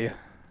upset you.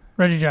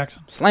 Reggie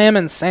Jackson.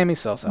 Slamming Sammy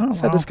Sosa. Oh,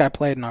 Said this guy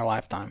played in our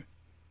lifetime.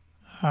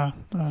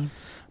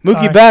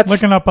 Mookie Betts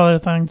looking up other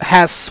things.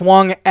 Has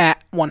swung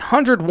at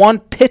 101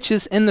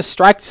 pitches in the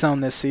strike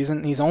zone this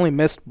season. He's only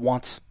missed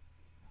once.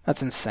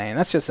 That's insane.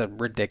 That's just a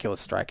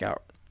ridiculous strikeout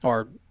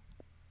or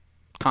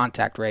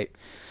contact rate.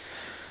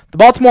 The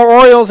Baltimore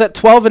Orioles at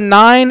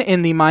 12-9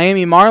 and the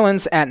Miami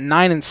Marlins at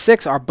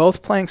 9-6 are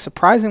both playing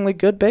surprisingly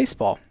good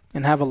baseball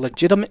and have a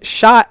legitimate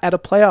shot at a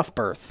playoff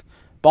berth.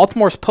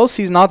 Baltimore's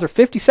postseason odds are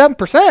 57%.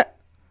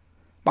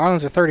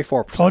 Marlins are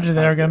 34%. Told you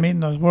they were going to meet in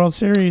the World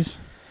Series.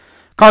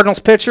 Cardinals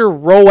pitcher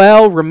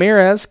Roel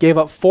Ramirez gave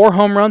up 4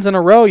 home runs in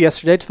a row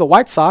yesterday to the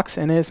White Sox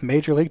in his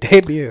Major League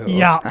debut.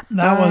 Yeah,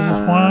 that was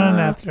just one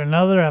after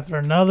another after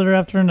another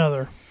after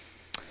another.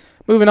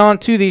 Moving on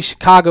to the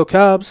Chicago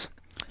Cubs.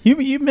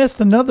 You missed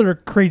another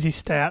crazy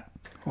stat.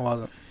 What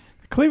was it?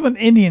 The Cleveland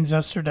Indians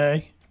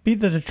yesterday beat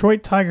the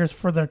Detroit Tigers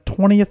for their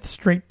 20th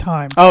straight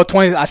time. Oh,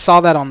 20. I saw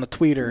that on the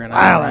tweeter. And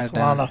wow, that's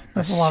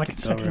a lot of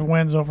consecutive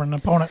wins over an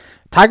opponent.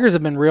 Tigers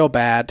have been real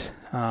bad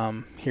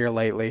here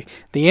lately.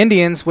 The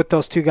Indians, with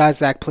those two guys,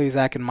 Zach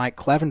Plesac and Mike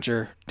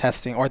Clevenger,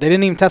 testing, or they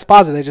didn't even test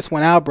positive. They just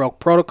went out, broke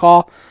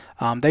protocol.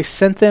 They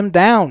sent them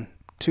down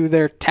to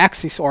their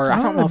taxi, or I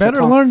don't know. They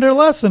better learn their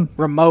lesson.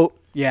 Remote,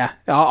 yeah.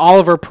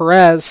 Oliver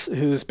Perez,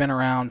 who's been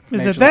around.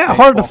 Is it that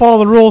hard to follow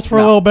the rules for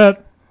a little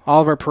bit?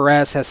 Oliver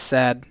Perez has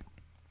said,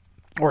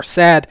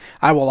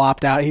 I will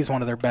opt out. He's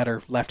one of their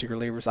better lefty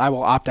relievers. I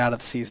will opt out of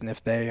the season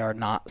if they are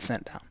not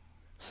sent down.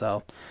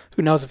 So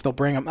who knows if they'll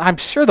bring him. I'm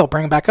sure they'll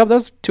bring him back up.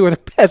 Those two are the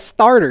best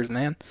starters,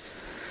 man.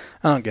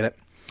 I don't get it.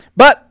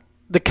 But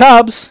the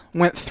Cubs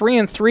went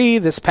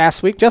 3-3 this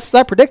past week, just as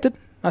I predicted.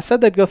 I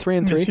said they'd go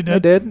 3-3. Yes, you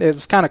did. They did. It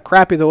was kind of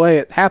crappy the way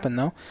it happened,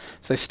 though.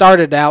 So they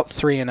started out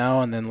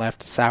 3-0 and then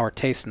left a sour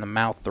taste in the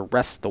mouth the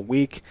rest of the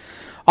week.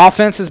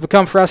 Offense has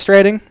become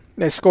frustrating.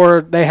 They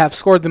have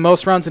scored the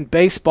most runs in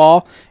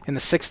baseball in the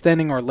sixth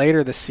inning or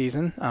later this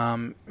season,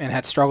 and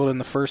had struggled in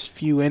the first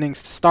few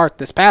innings to start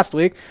this past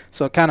week,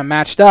 so it kind of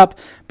matched up.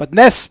 But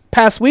this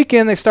past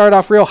weekend, they started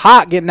off real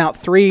hot, getting up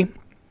 3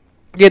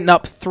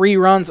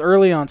 runs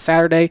early on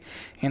Saturday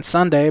and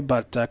Sunday,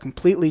 but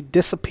completely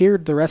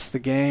disappeared the rest of the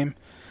game.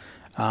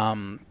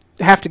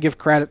 Have to give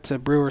credit to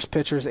Brewers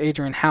pitchers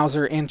Adrian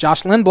Hauser and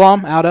Josh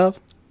Lindblom out of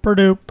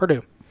Purdue.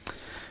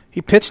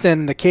 He pitched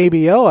in the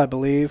KBO, I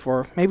believe,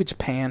 or maybe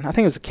Japan. I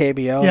think it was the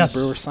KBO. Yes, the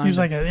Brewers signed he was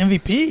like an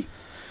MVP.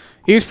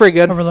 He was pretty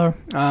good. Over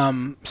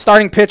there.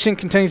 Starting pitching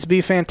continues to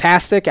be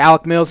fantastic.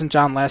 Alec Mills and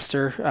John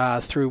Lester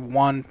threw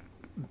one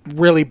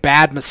really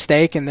bad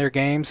mistake in their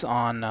games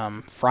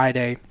on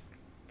Friday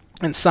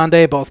and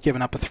Sunday, both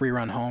giving up a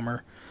 3-run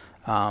homer.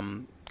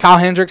 Kyle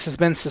Hendricks has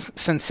been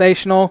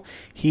sensational.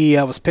 He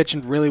was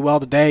pitching really well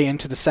today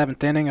into the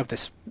seventh inning of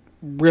this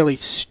really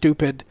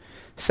stupid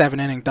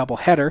 7-inning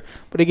doubleheader,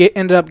 but he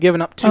ended up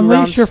giving up 2 runs.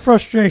 Unleash your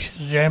frustrations,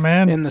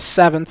 J-Man. In the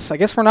seventh. I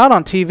guess we're not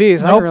on TV,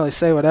 so I can really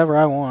say whatever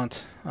I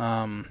want.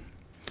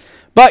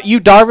 But Yu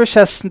Darvish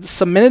has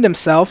cemented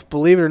himself,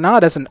 believe it or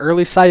not, as an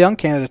early Cy Young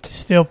candidate.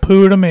 Still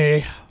poo to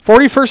me.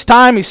 41st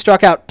time he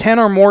struck out 10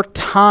 or more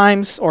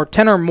times, or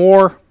 10 or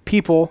more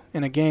people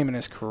in a game in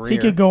his career. He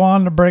could go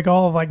on to break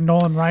all of like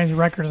Nolan Ryan's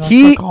records.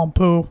 I call him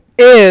poo.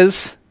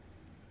 Is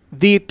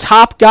the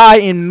top guy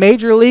in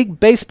Major League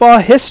Baseball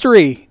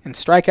history in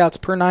strikeouts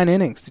per 9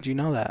 innings. Did you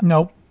know that?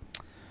 Nope.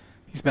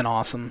 He's been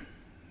awesome.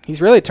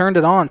 He's really turned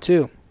it on,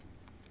 too,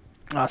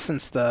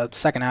 since the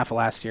second half of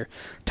last year.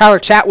 Tyler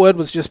Chatwood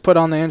was just put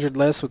on the injured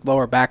list with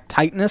lower back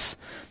tightness,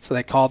 so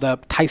they called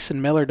up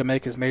Tyson Miller to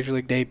make his Major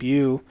League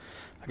debut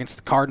against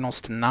the Cardinals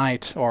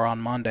tonight or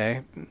on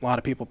Monday. A lot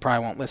of people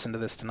probably won't listen to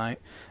this tonight,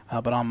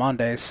 but on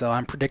Monday, so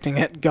I'm predicting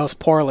it goes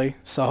poorly.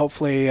 So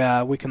hopefully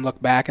we can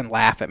look back and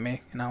laugh at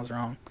me, and I was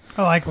wrong.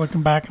 I like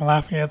looking back and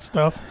laughing at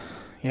stuff.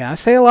 Yeah, I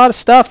say a lot of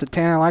stuff that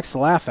Tanner likes to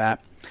laugh at.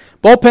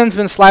 Bullpen's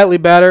been slightly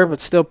better, but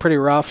still pretty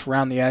rough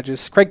around the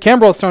edges. Craig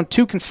Kimbrell has thrown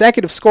 2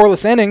 consecutive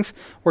scoreless innings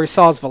where he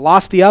saw his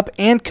velocity up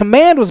and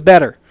command was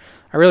better.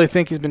 I really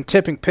think he's been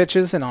tipping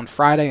pitches, and on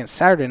Friday and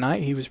Saturday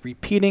night, he was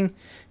repeating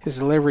his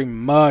delivery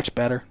much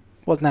better.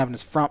 Wasn't having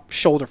his front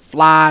shoulder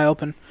fly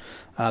open.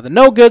 The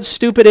no-good,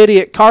 stupid,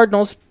 idiot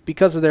Cardinals,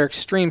 because of their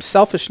extreme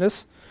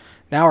selfishness,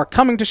 now are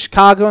coming to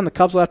Chicago, and the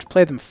Cubs will have to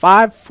play them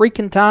 5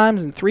 freaking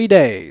times in 3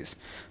 days.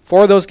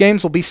 4 of those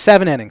games will be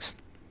 7 innings.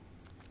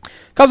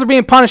 Cubs are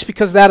being punished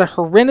because of that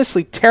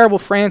horrendously terrible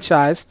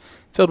franchise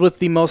filled with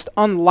the most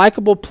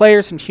unlikable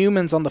players and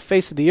humans on the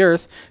face of the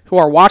earth who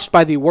are watched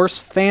by the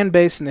worst fan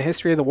base in the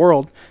history of the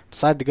world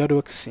decided to go to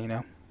a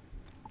casino.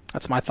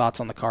 That's my thoughts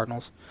on the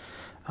Cardinals.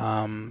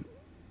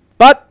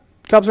 But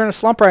Cubs are in a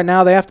slump right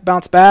now. They have to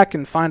bounce back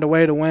and find a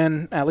way to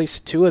win at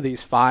least 2 of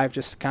these 5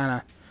 just to kind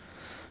of...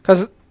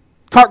 Because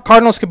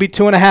Cardinals could be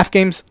 2.5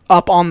 games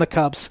up on the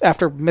Cubs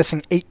after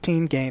missing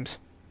 18 games.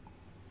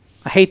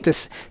 I hate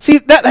this. See,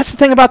 that's the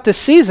thing about this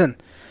season.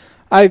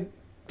 I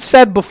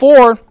said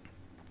before,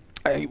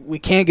 we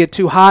can't get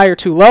too high or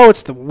too low.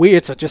 It's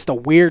just a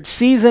weird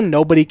season.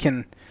 Nobody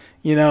can,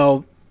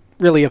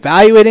 really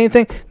evaluate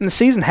anything. And the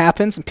season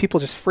happens and people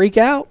just freak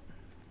out.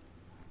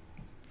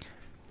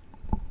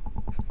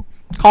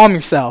 Calm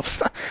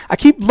yourselves. I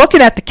keep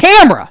looking at the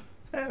camera.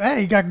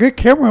 Hey, you got good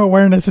camera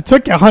awareness. It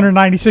took you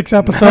 196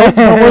 episodes,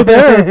 but we're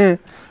there.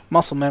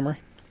 Muscle memory.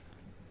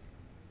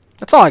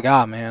 That's all I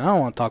got, man. I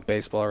don't want to talk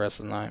baseball the rest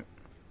of the night.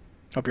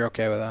 Hope you're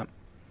okay with that.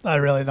 I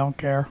really don't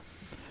care.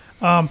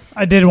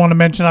 I did want to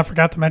mention, I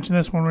forgot to mention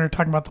this when we were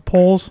talking about the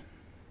polls.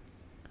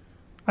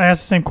 I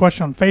asked the same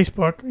question on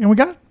Facebook, and we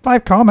got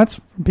 5 comments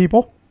from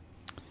people,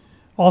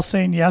 all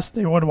saying yes,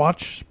 they would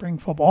watch spring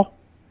football.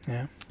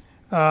 Yeah.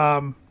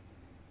 A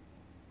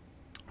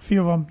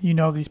few of them,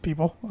 these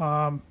people.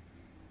 I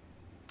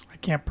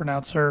can't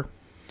pronounce her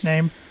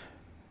name.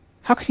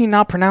 How can you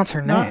not pronounce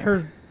her name? Not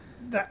her,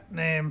 that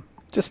name.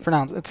 Just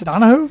pronounce it.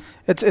 Donahue?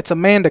 It's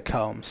Amanda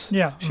Combs.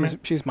 Yeah.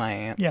 She's my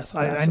aunt. Yes,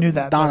 I knew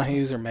that.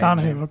 Donahue's her maiden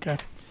name. Donahue, okay.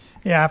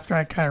 Yeah, after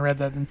I kind of read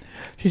that. And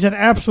she said,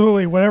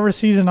 absolutely, whatever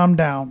season, I'm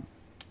down.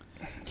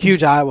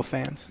 Huge Iowa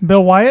fans.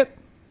 Bill Wyatt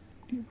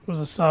was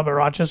a sub at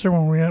Rochester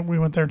when we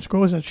went there in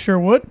school. He said, sure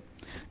would.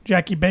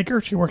 Jackie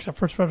Baker, she works at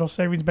First Federal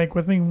Savings Bank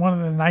with me. One of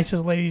the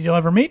nicest ladies you'll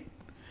ever meet.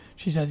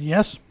 She says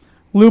yes.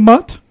 Lou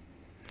Munt.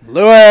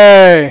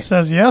 Louie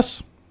says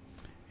yes.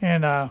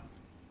 And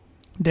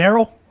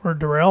Daryl or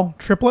Darrell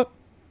Triplet.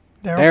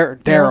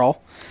 Daryl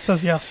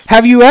says yes.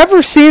 Have you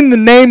ever seen the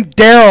name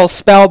Daryl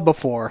spelled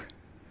before?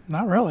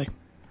 Not really.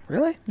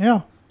 Really?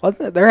 Yeah. Well,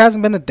 there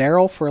hasn't been a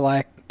Daryl for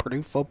like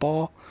Purdue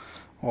football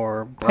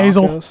or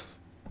Broncos.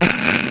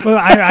 Hazel. Well,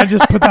 I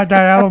just put that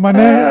guy out of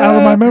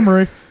my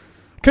memory.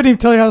 Couldn't even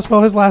tell you how to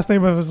spell his last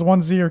name if it was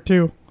 1 Z or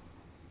 2.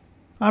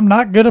 I'm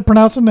not good at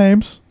pronouncing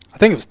names. I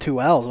think it was 2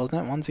 L's,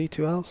 wasn't it? 1 Z,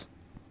 2 L's.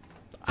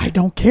 I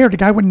don't care. The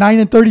guy went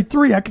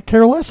 9-33. I could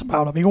care less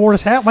about him. He wore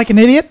his hat like an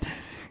idiot,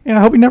 and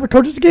I hope he never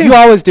coaches again. You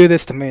always do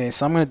this to me,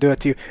 so I'm going to do it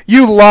to you.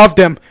 You loved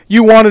him.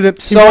 You wanted him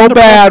so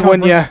bad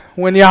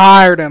when you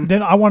hired him.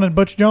 Then I wanted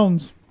Butch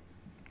Jones,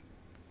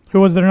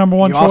 who was their number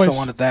one choice. You also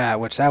wanted that,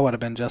 which that would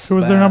have been just as bad. Who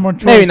was their number one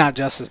choice. Maybe not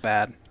just as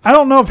bad. I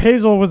don't know if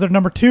Hazel was their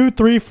number 2,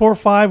 3, 4,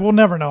 5. We'll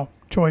never know.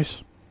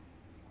 Choice.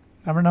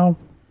 Never know.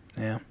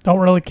 Yeah. Don't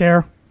really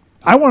care.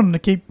 I wanted him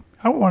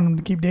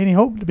to keep Danny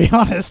Hope, to be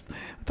honest.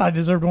 I thought he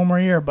deserved one more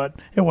year, but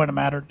it wouldn't have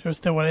mattered. It was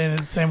still would have ended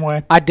the same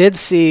way. I did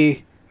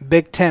see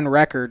Big Ten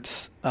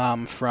records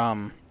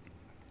from,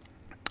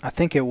 I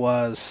think it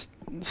was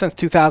since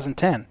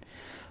 2010.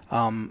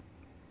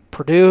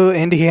 Purdue,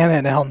 Indiana,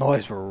 and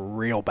Illinois were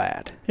real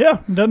bad. Yeah,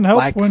 it doesn't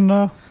help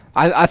when...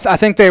 I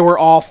think they were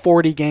all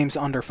 40 games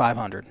under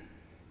 500.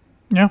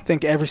 Yeah. I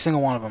think every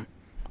single one of them.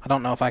 I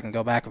don't know if I can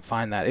go back and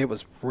find that. It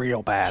was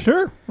real bad.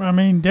 Sure. I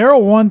mean,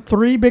 Daryl won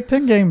 3 Big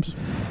Ten games.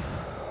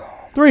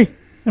 3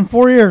 in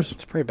 4 years.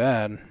 It's pretty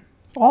bad.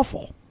 It's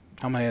awful.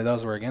 How many of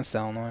those were against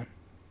Illinois?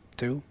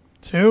 2?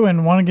 2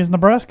 and 1 against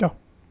Nebraska.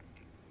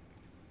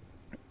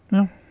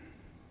 Yeah.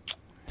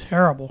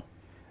 Terrible.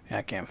 Yeah,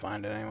 I can't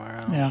find it anywhere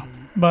else. Yeah.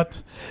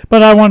 But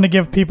I wanted to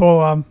give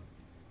people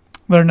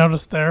their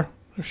notice there,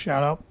 their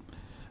shout out.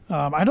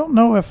 I don't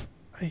know if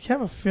I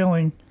have a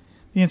feeling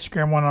the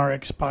Instagram one already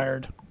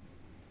expired.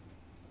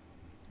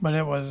 But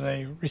it was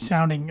a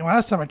resounding.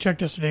 Last time I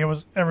checked yesterday, it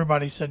was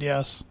everybody said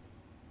yes.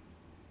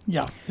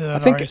 Yeah, I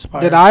think.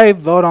 Did I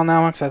vote on that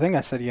one? Because I think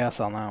I said yes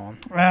on that one.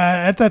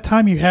 At that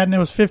time, you hadn't. It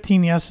was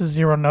 15 yeses,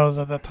 0 nos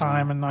at that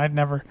time, and I'd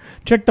never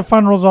checked the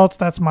fun results.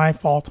 That's my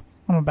fault.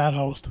 I'm a bad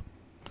host.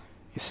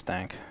 You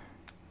stink.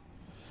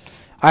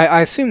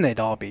 I assume they'd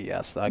all be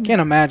yes, though. I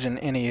can't imagine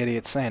any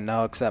idiot saying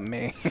no except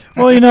me.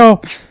 Well,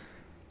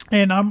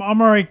 and I'm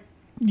already,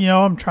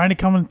 I'm trying to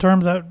come to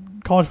terms that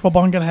college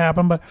football ain't going to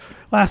happen, but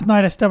last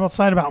night I stepped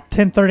outside about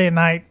 10:30 at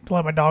night to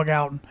let my dog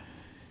out, and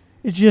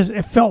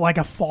it felt like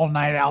a fall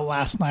night out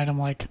last night. I'm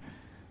like,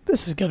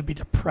 this is going to be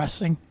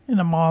depressing in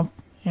a month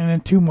and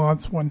in 2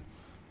 months when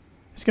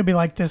it's going to be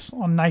like this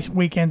on nice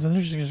weekends, and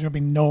there's going to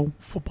be no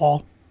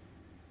football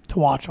to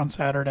watch on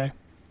Saturday.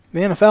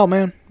 The NFL,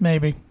 man.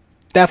 Maybe.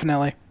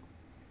 Definitely.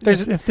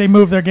 If they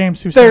move their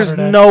games to Saturday.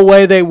 There's no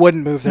way they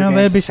wouldn't move their games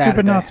they'd be to Saturday.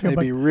 Stupid not to. They'd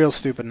be real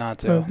stupid not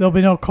to. So there'll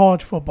be no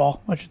college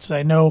football, I should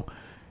say. No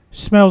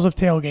smells of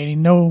tailgating.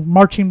 No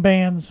marching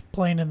bands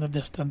playing in the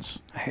distance.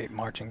 I hate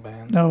marching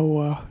bands.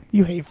 No,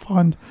 you hate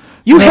fun.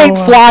 You hate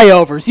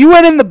flyovers. You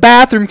went in the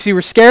bathroom because you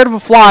were scared of a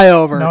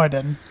flyover. No, I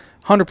didn't.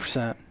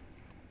 100%.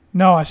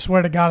 No, I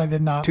swear to God I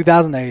did not.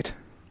 2008.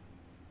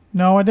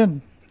 No, I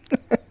didn't.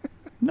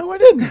 No, I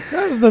didn't.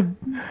 That was the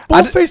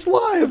bull-faced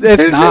lie.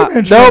 It's not.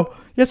 Nope.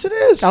 Yes, it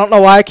is. I don't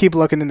know why I keep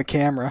looking in the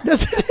camera.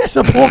 Yes, it is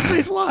a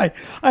bull-faced lie.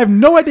 I have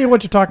no idea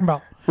what you're talking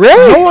about.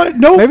 Really?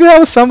 No. Maybe that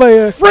was somebody.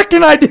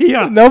 Freaking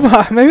idea. No,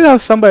 maybe that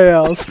was somebody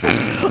else.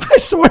 I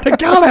swear to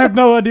God, I have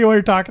no idea what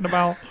you're talking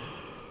about.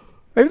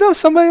 Maybe that was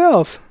somebody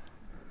else.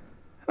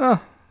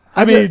 Oh,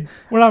 I mean,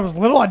 when I was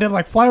little, I did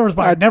like flyovers,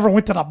 but I never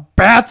went to the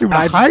bathroom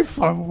to high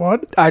five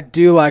one. I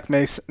do like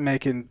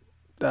making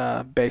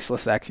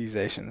baseless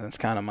accusations. That's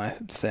kind of my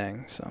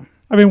thing. So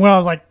I mean, when I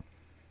was like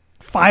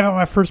 5 at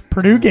my first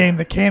Purdue game,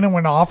 the cannon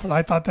went off, and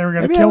I thought they were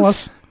going to kill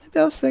us. Maybe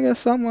I was thinking of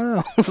someone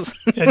else.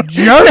 You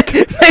jerk.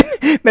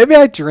 Maybe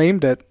I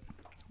dreamed it.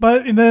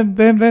 But then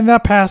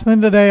that passed. And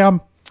then today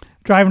I'm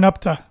driving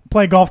up to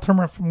play golf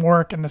tournament from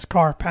work, and this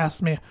car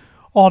passes me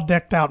all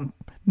decked out in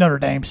Notre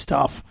Dame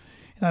stuff.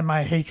 And then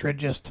my hatred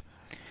just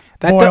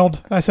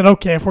boiled. I said,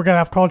 okay, if we're going to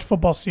have college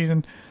football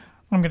season,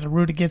 I'm going to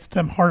root against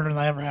them harder than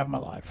I ever have in my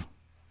life.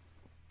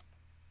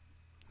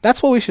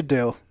 That's what we should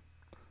do.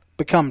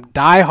 Become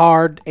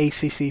diehard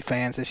ACC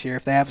fans this year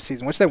if they have a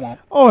season, which they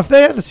won't. Oh, if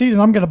they have a season,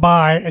 I'm going to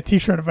buy a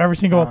T-shirt of every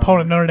single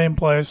opponent Notre Dame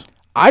plays.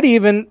 I'd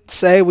even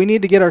say we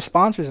need to get our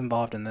sponsors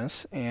involved in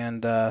this.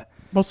 And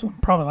most of them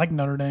probably like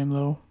Notre Dame,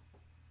 though.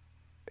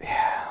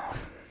 Yeah.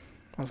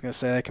 I was going to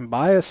say they can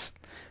buy us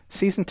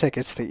season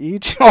tickets to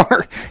each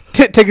or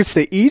tickets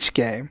to each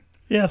game.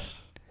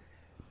 Yes.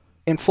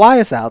 And fly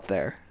us out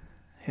there.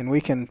 and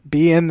we can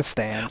be in the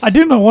stands. I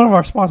do know one of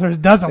our sponsors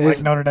doesn't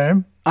like Notre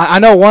Dame. I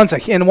know one's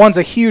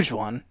a huge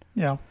one.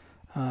 Yeah.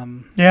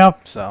 Yeah.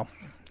 So,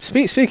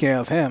 speaking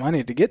of him, I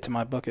need to get to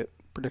my bucket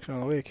prediction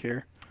of the week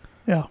here.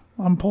 Yeah,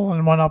 I'm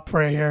pulling one up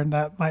for you here, and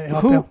that might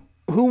help you.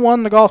 Who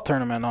won the golf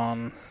tournament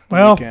on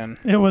the weekend?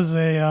 It was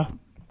a.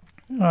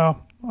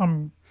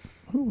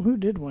 Who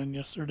did win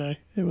yesterday?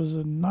 It was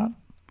not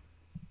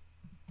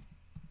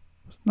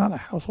a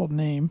household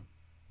name.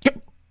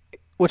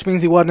 Which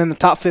means he wasn't in the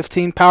top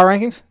 15 power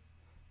rankings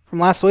from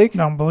last week?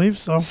 Don't believe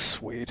so.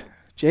 Sweet.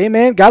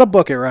 J-Man, got to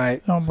book it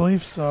right. Don't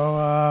believe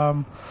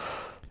so.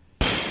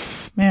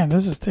 Man,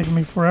 this is taking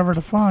me forever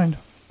to find.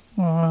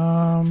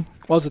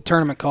 What was the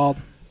tournament called?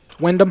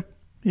 Wyndham?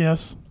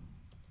 Yes.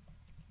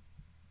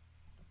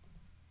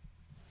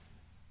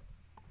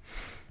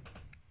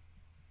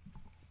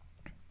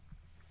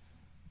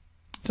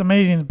 It's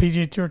amazing the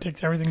PGA Tour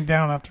takes everything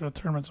down after the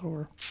tournament's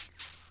over.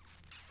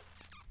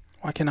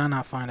 Why can I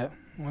not find it?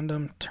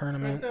 Wyndham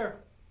tournament. Right there.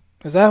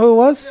 Is that who it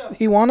was? Yeah.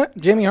 He won it?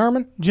 Jimmy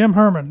Herman? Jim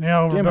Herman,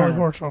 over Jim Billy Herman.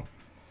 Horschel.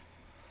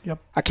 Yep.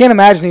 I can't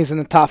imagine he's in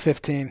the top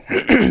 15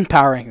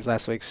 power rankings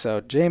last week.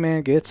 So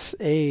J-Man gets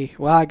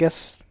I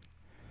guess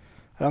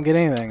I don't get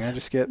anything. I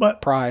just get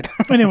pride.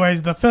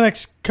 Anyways, the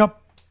FedEx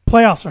Cup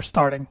playoffs are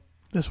starting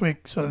this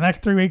week. So the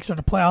next 3 weeks are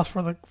the playoffs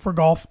for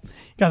golf. You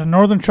got the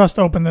Northern Trust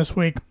Open this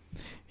week.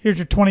 Here's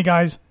your 20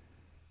 guys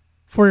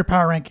for your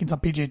power rankings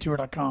on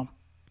PGAtour.com.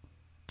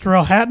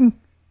 Terrell Hatton,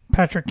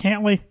 Patrick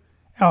Cantley,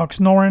 Alex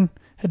Noren,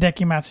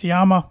 Hideki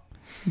Matsuyama,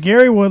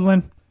 Gary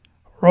Woodland,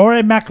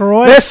 Rory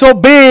McIlroy. This will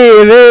be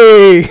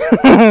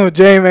the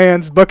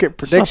J-Man's bucket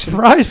prediction.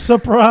 Surprise.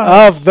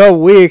 Of the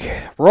week.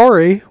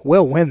 Rory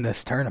will win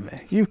this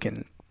tournament. You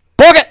can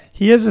book it.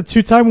 He is a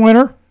 2-time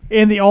winner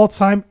and the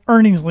all-time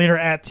earnings leader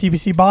at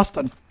TPC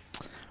Boston.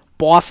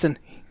 Boston.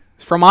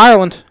 He's from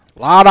Ireland.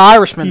 A lot of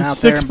Irishmen out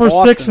there in Boston. He's 6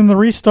 for 6 in the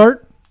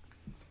restart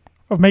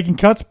of making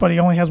cuts, but he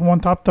only has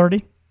one top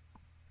 30.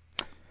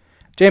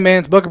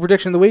 J-Man's Bucket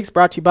Prediction of the Week is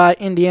brought to you by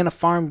Indiana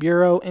Farm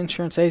Bureau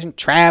Insurance Agent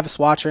Travis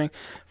Watchering.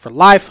 For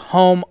life,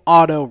 home,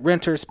 auto,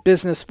 renters,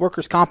 business,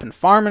 workers' comp, and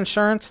farm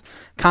insurance,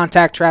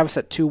 contact Travis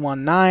at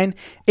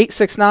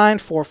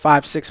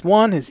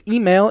 219-869-4561. His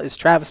email is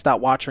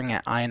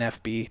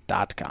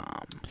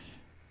travis.watchering@infb.com.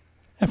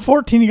 At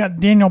 14, you got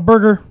Daniel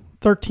Berger.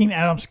 13,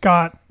 Adam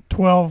Scott.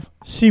 12,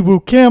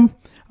 Siwoo Kim.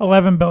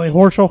 11, Billy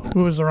Horschel,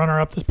 who was the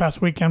runner-up this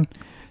past weekend.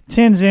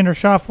 10, Xander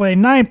Schauffele.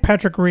 9,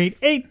 Patrick Reed.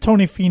 8,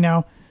 Tony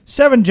Finau.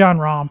 7, John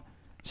Rahm.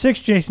 6,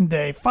 Jason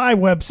Day. 5,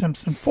 Webb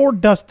Simpson. 4,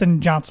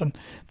 Dustin Johnson.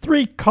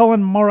 3,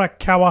 Colin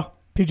Morikawa,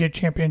 PGA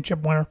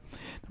Championship winner.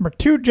 Number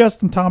 2,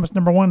 Justin Thomas.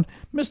 Number 1,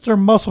 Mr.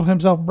 Muscle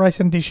himself,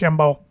 Bryson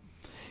DeChambeau.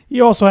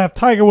 You also have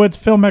Tiger Woods,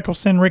 Phil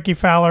Mickelson, Ricky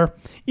Fowler,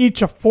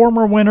 each of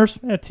former winners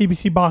at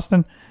TBC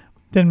Boston.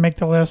 Didn't make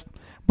the list.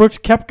 Brooks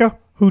Koepka,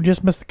 who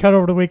just missed the cut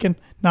over the weekend,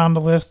 not on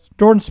the list.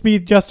 Jordan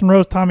Spieth, Justin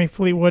Rose, Tommy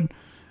Fleetwood,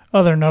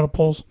 other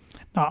notables,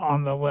 not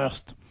on the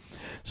list.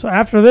 So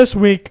after this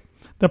week,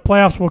 the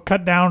playoffs will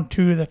cut down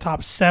to the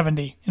top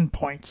 70 in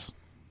points.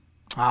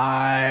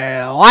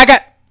 I like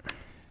it.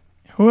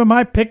 Who am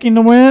I picking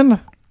to win?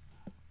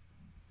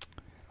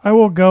 I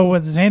will go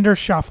with Xander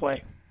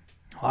Schauffele.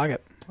 I like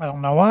it. I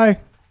don't know why.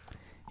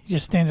 He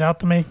just stands out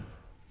to me.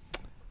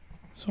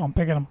 So I'm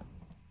picking him.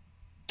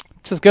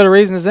 It's as good a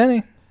reason as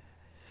any.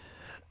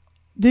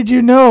 Did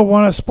you know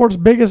one of sports'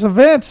 biggest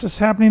events is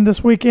happening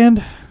this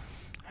weekend?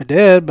 I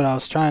did, but I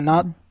was trying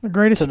not The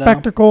greatest to know.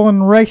 spectacle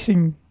in racing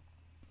in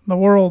the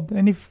world.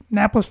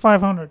 Indianapolis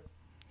 500.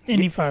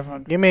 Indy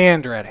 500. Give me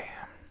Andretti.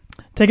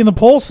 Taking the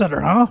pole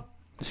sitter, huh?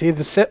 Is he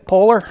the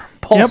pole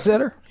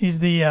sitter? He's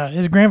the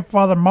his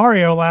grandfather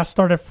Mario last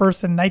started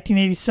first in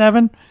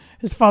 1987.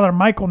 His father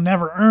Michael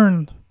never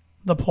earned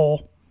the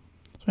pole.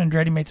 So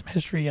Andretti made some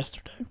history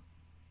yesterday.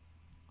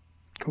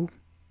 Cool.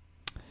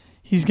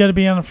 He's going to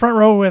be on the front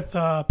row with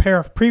a pair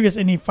of previous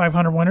Indy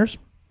 500 winners,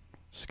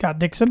 Scott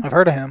Dixon, I've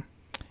heard of him.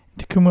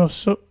 Takuma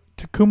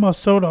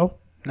Soto.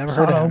 Never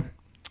heard of him.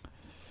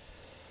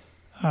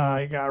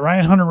 You got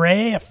Ryan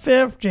Hunter-Reay at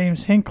 5th,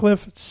 James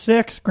Hinchcliffe at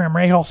 6th, Graham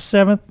Rahal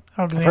 7th,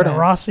 Alexander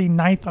Rossi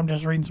 9th. I'm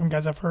just reading some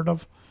guys I've heard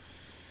of.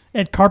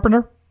 Ed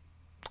Carpenter,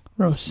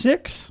 row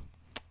 6,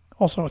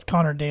 also with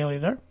Connor Daly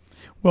there.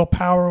 Will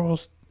Power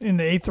was in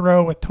the 8th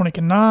row with Tony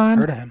Kanaan.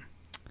 Heard of him.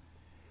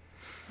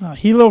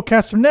 Hilo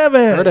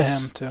Castroneves. Heard of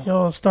him, too.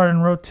 He'll start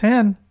in row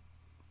 10.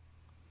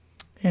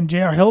 And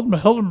J.R.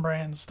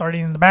 Hildenbrand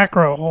starting in the back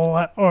row,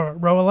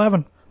 row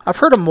 11. I've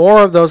heard of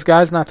more of those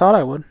guys than I thought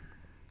I would.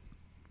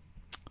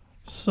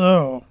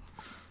 So,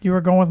 you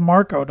were going with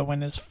Marco to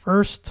win his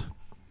first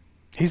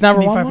He's never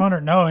Indy won 500.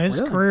 one? No, his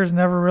Really? career's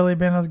never really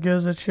been as good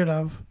as it should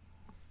have.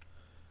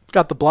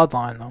 Got the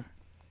bloodline, though.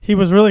 He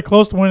was really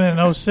close to winning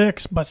in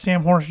 06, but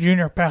Sam Horns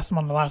Jr. passed him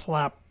on the last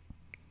lap.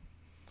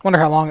 Wonder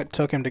how long it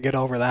took him to get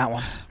over that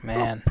one.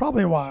 Man.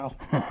 Probably a while.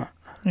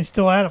 He's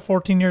still at it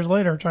 14 years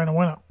later trying to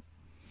win it.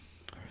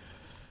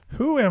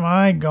 Who am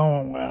I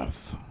going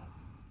with?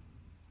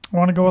 I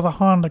want to go with a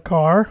Honda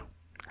car.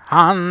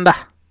 Honda.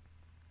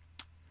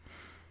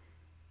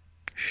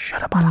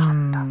 Shut up,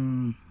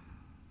 Honda.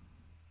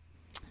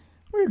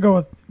 going to go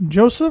with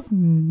Joseph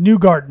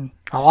Newgarden.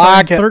 I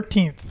like it.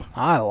 13th.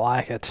 I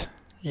like it.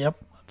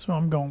 Yep, that's what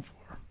I'm going for.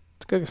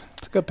 It's good.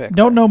 It's a good pick.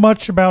 Don't know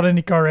much about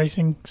IndyCar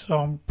racing, so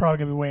I'm probably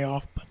going to be way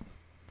off. But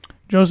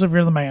Joseph,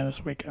 you're the man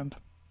this weekend.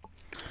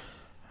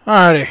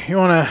 Alrighty, you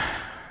want to...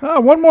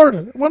 One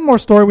more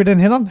story we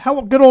didn't hit on. How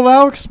good old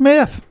Alex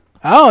Smith.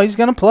 Oh, he's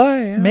going to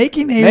play. Yeah.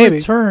 Making a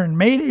return.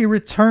 Made a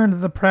return to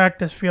the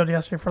practice field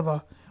yesterday for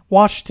the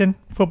Washington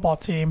football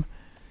team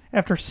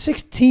after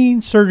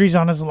 16 surgeries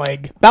on his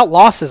leg. About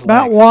lost his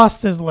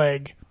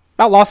leg.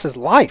 About lost his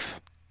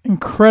life.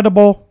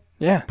 Incredible.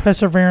 Yeah.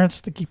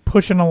 Perseverance to keep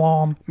pushing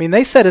along. I mean,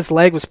 they said his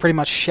leg was pretty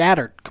much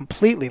shattered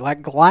completely,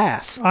 like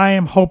glass. I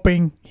am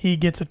hoping he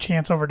gets a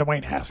chance over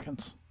Dwayne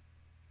Haskins.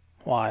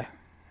 Why?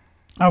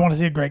 I want to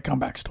see a great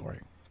comeback story.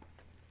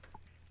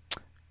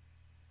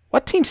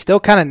 What team still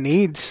kind of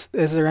needs?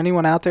 Is there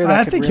anyone out there that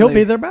I think he'll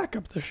be their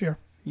backup this year.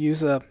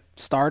 Use a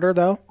starter,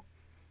 though?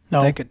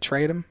 No. They could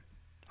trade him?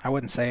 I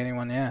wouldn't say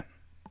anyone yet.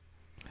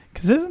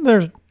 Because isn't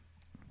there...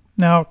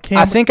 Now,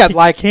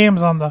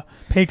 Cam's on the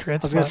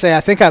Patriots. I was going to say,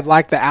 I think I'd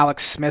like the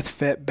Alex Smith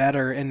fit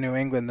better in New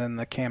England than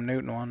the Cam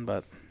Newton one,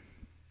 but...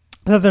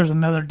 I thought there's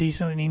another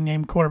decently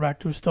named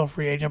quarterback who's still a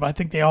free agent, but I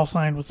think they all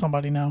signed with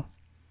somebody now.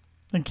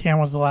 I think Cam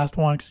was the last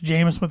one, because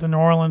Jameis went to New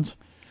Orleans.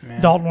 Yeah.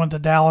 Dalton went to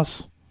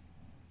Dallas.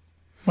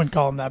 Wouldn't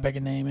call him that big a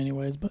name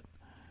anyways, but...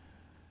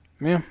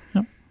 Yeah.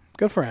 Yep.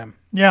 Good for him.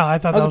 Yeah, I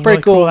thought that was a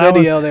pretty really cool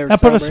video. That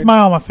put a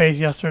smile on my face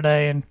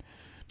yesterday, and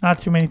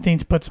not too many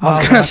things put smiles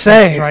on my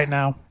face right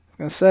now. I was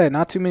going to say,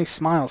 not too many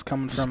smiles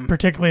coming from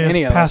particularly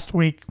this past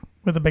week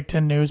with the Big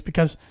Ten news,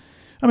 because,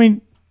 I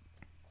mean,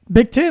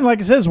 Big Ten, like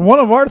I said, is one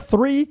of our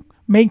three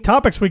main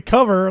topics we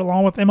cover,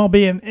 along with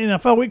MLB and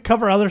NFL. We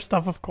cover other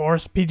stuff, of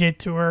course, PGA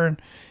Tour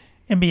and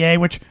NBA,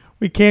 which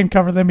we can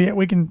cover the NBA.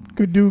 We can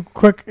do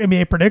quick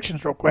NBA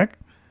predictions real quick.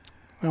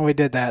 Well, we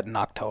did that in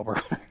October.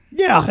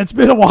 Yeah, it's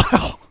been a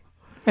while.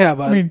 Yeah,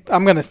 but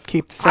I'm going to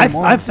keep the same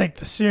one. I think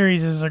the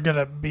series are going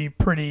to be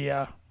pretty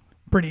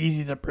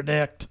easy to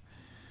predict.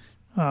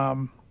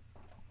 But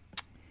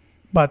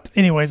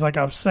anyways, like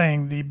I was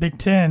saying, the Big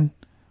Ten,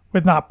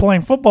 with not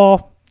playing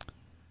football,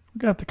 we're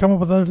going to have to come up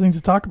with other things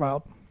to talk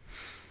about.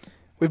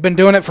 We've been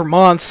doing it for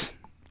months,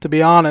 to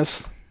be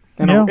honest,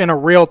 in a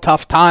real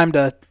tough time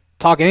to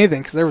talk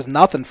anything because there was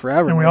nothing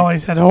forever. And we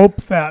always had hope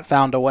that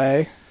found a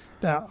way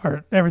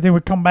or everything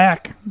would come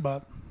back.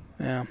 But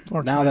yeah,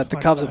 now that the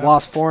Cubs have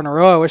lost 4 in a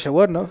row, I wish I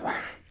wouldn't have.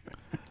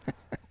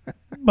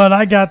 But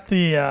I got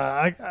the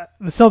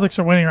Celtics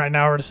are winning right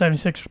now, or the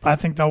 76ers, but I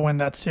think they'll win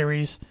that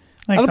series.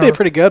 That'll be a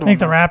pretty good one. I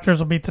think the Raptors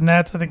will beat the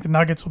Nets. I think the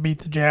Nuggets will beat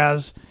the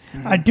Jazz.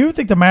 Mm-hmm. I do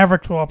think the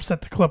Mavericks will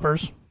upset the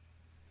Clippers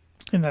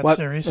in that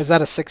series. Is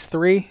that a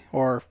 6-3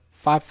 or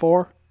 5-4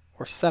 or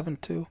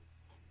 7-2?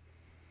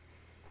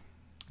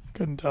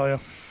 Couldn't tell you.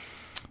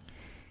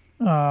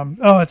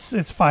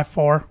 It's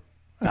 5-4,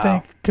 I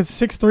think, because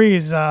 6-3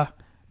 is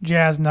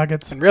Jazz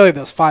Nuggets. And really,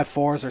 those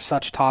 5-4s are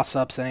such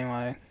toss-ups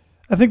anyway.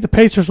 I think the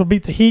Pacers will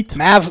beat the Heat.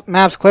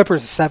 Mavs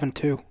Clippers is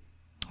 7-2.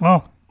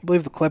 Oh. You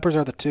believe the Clippers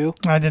are the 2?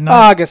 I did not.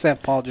 Oh, I guess they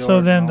have Paul George.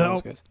 So then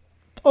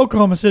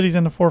Oklahoma City's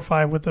in the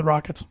 4-5 with the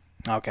Rockets.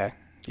 Okay.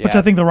 Yeah. Which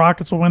I think the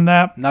Rockets will win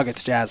that.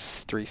 Nuggets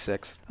Jazz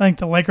 3-6. I think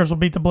the Lakers will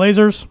beat the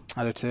Blazers.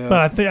 I do too. But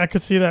I think I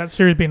could see that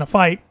series being a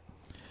fight.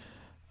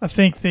 I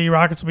think the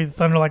Rockets will beat the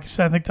Thunder, like you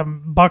said. I think the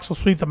Bucks will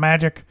sweep the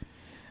Magic.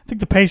 I think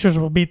the Pacers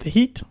will beat the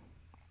Heat.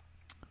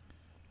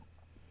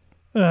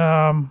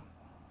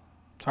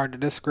 It's hard to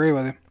disagree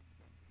with you.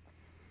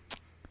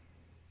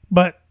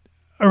 But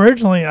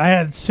originally I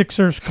had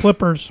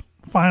Sixers-Clippers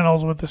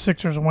finals with the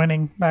Sixers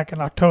winning back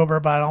in October,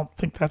 but I don't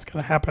think that's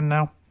going to happen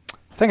now.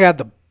 I think I had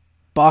the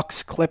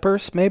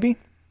Bucks-Clippers, maybe.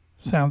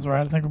 Sounds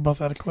right. I think we both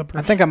had the Clippers.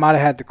 I think I might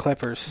have had the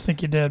Clippers. I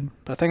think you did.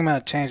 But I think I'm going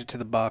to change it to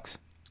the Bucks.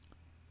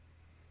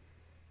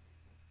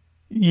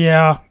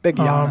 Yeah. Big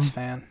Giannis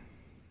fan.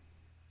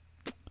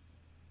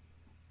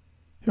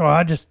 Well,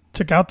 I just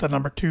took out the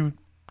number 2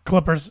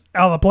 Clippers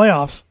out of the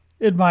playoffs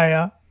in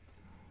my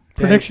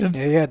prediction.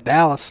 Yeah,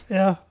 Dallas.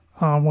 Yeah.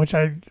 Which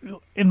I,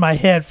 in my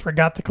head,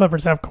 forgot the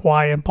Clippers have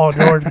Kawhi and Paul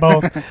George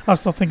both. I was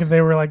still thinking they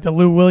were like the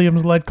Lou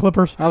Williams-led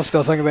Clippers. I was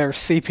still thinking they were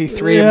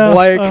CP3 and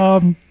Blake.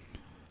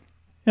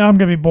 Yeah, I'm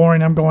going to be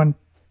boring. I'm going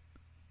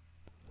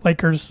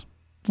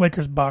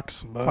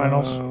Lakers-Bucks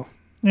finals.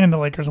 And the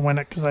Lakers win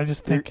it because I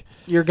just think...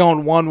 You're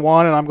going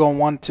 1-1 and I'm going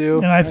 1-2.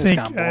 And I think...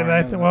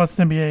 well, it's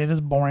the NBA. It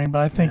is boring,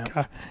 but I think...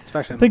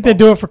 Especially I think they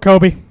do it for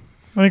Kobe.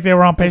 I think they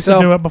were on pace to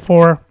do it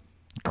before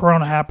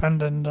Corona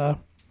happened, and...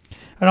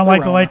 I don't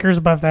like the Lakers,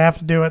 but if they have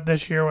to do it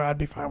this year, I'd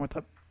be fine with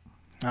it.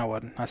 I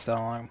wouldn't. I still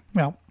don't like them.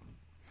 Well,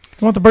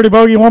 you want the birdie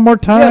bogey one more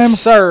time? Yes,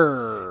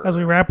 sir. As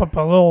we wrap up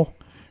a little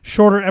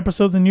shorter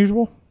episode than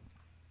usual.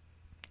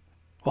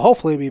 Well,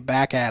 hopefully we'll be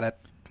back at it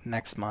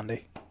next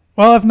Monday.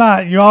 Well, if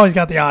not, you always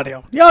got the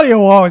audio. The audio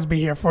will always be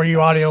here for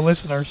you audio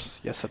listeners.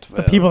 Yes, it's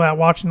the people that are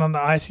watching on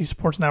the IC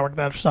Sports Network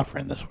that are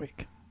suffering this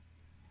week.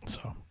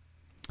 So,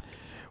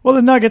 well,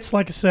 the Nuggets,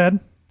 like I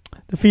said,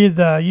 defeated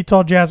the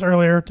Utah Jazz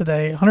earlier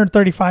today,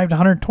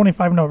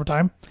 135-125 in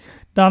overtime.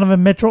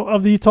 Donovan Mitchell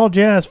of the Utah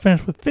Jazz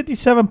finished with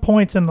 57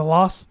 points in the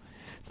loss.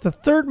 It's the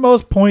third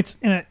most points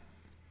in a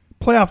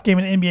playoff game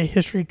in NBA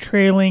history,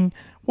 trailing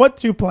what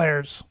two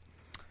players?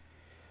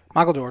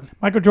 Michael Jordan.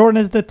 Michael Jordan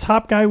is the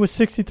top guy with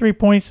 63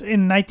 points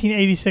in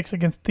 1986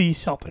 against the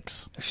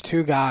Celtics. There's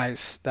two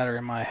guys that are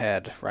in my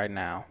head right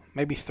now,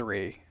 maybe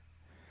three.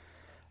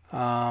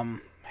 Man,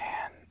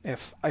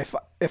 if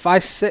I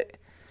sit,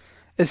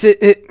 is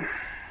it?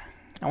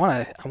 I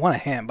want a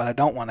hint, but I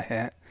don't want a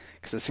hint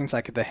because it seems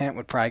like the hint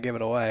would probably give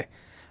it away.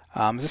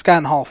 Is this guy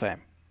in the Hall of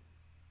Fame?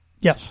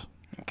 Yes.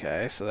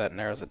 Okay, so that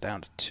narrows it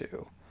down to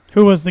two.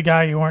 Who was the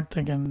guy you weren't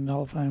thinking in the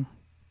Hall of Fame?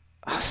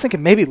 I was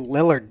thinking maybe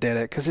Lillard did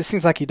it because it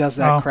seems like he does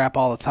that crap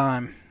all the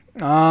time.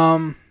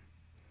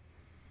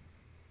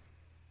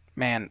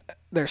 Man,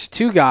 there's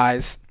two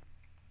guys.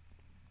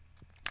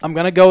 I'm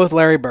going to go with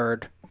Larry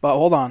Bird, but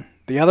hold on.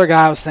 The other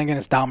guy I was thinking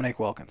is Dominique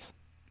Wilkins.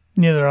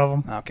 Neither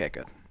of them. Okay,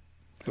 good.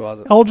 Who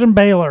was it? Elgin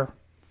Baylor.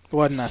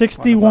 Wasn't that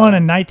 61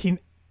 and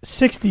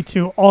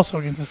 1962, also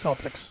against the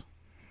Celtics.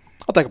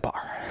 I'll take a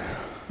par.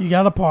 You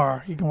got a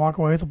par. You can walk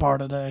away with a par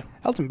today.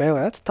 Elgin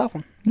Baylor, that's a tough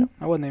one. Yep.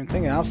 I wasn't even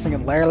thinking. I was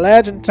thinking Larry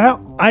Legend.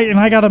 Now,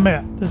 I got to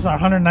admit, this is our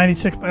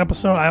 196th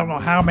episode. I don't know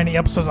how many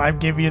episodes I've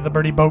given you the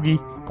birdie bogey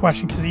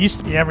question because it used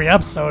to be every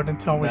episode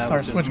until we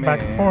started switching back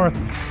and forth.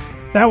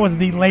 That was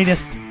the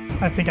latest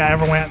I think I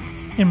ever went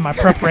in my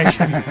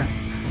preparation.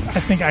 I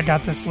think I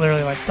got this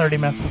literally like 30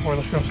 minutes before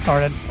the show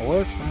started. It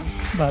works, man.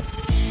 But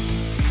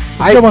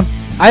good one.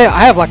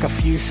 I have like a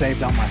few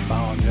saved on my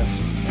phone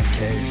just in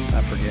case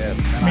I forget.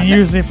 I mean,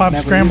 usually if I'm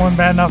scrambling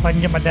bad enough, I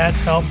can get my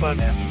dad's help, but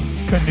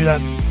couldn't do that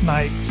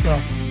tonight.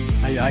 So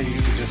I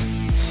usually just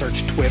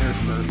search Twitter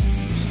for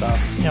stuff.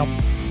 Yep.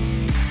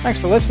 Thanks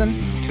for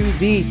listening to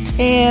the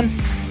Tan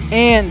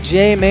and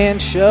J-Man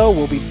Show.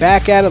 We'll be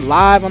back at it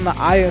live on the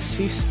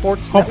ISC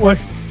Sports Hopefully,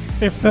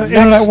 Network. if the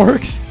internet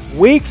works.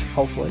 Week,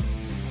 hopefully.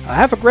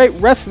 Have a great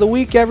rest of the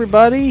week,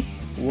 everybody.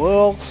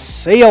 We'll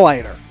see you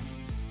later.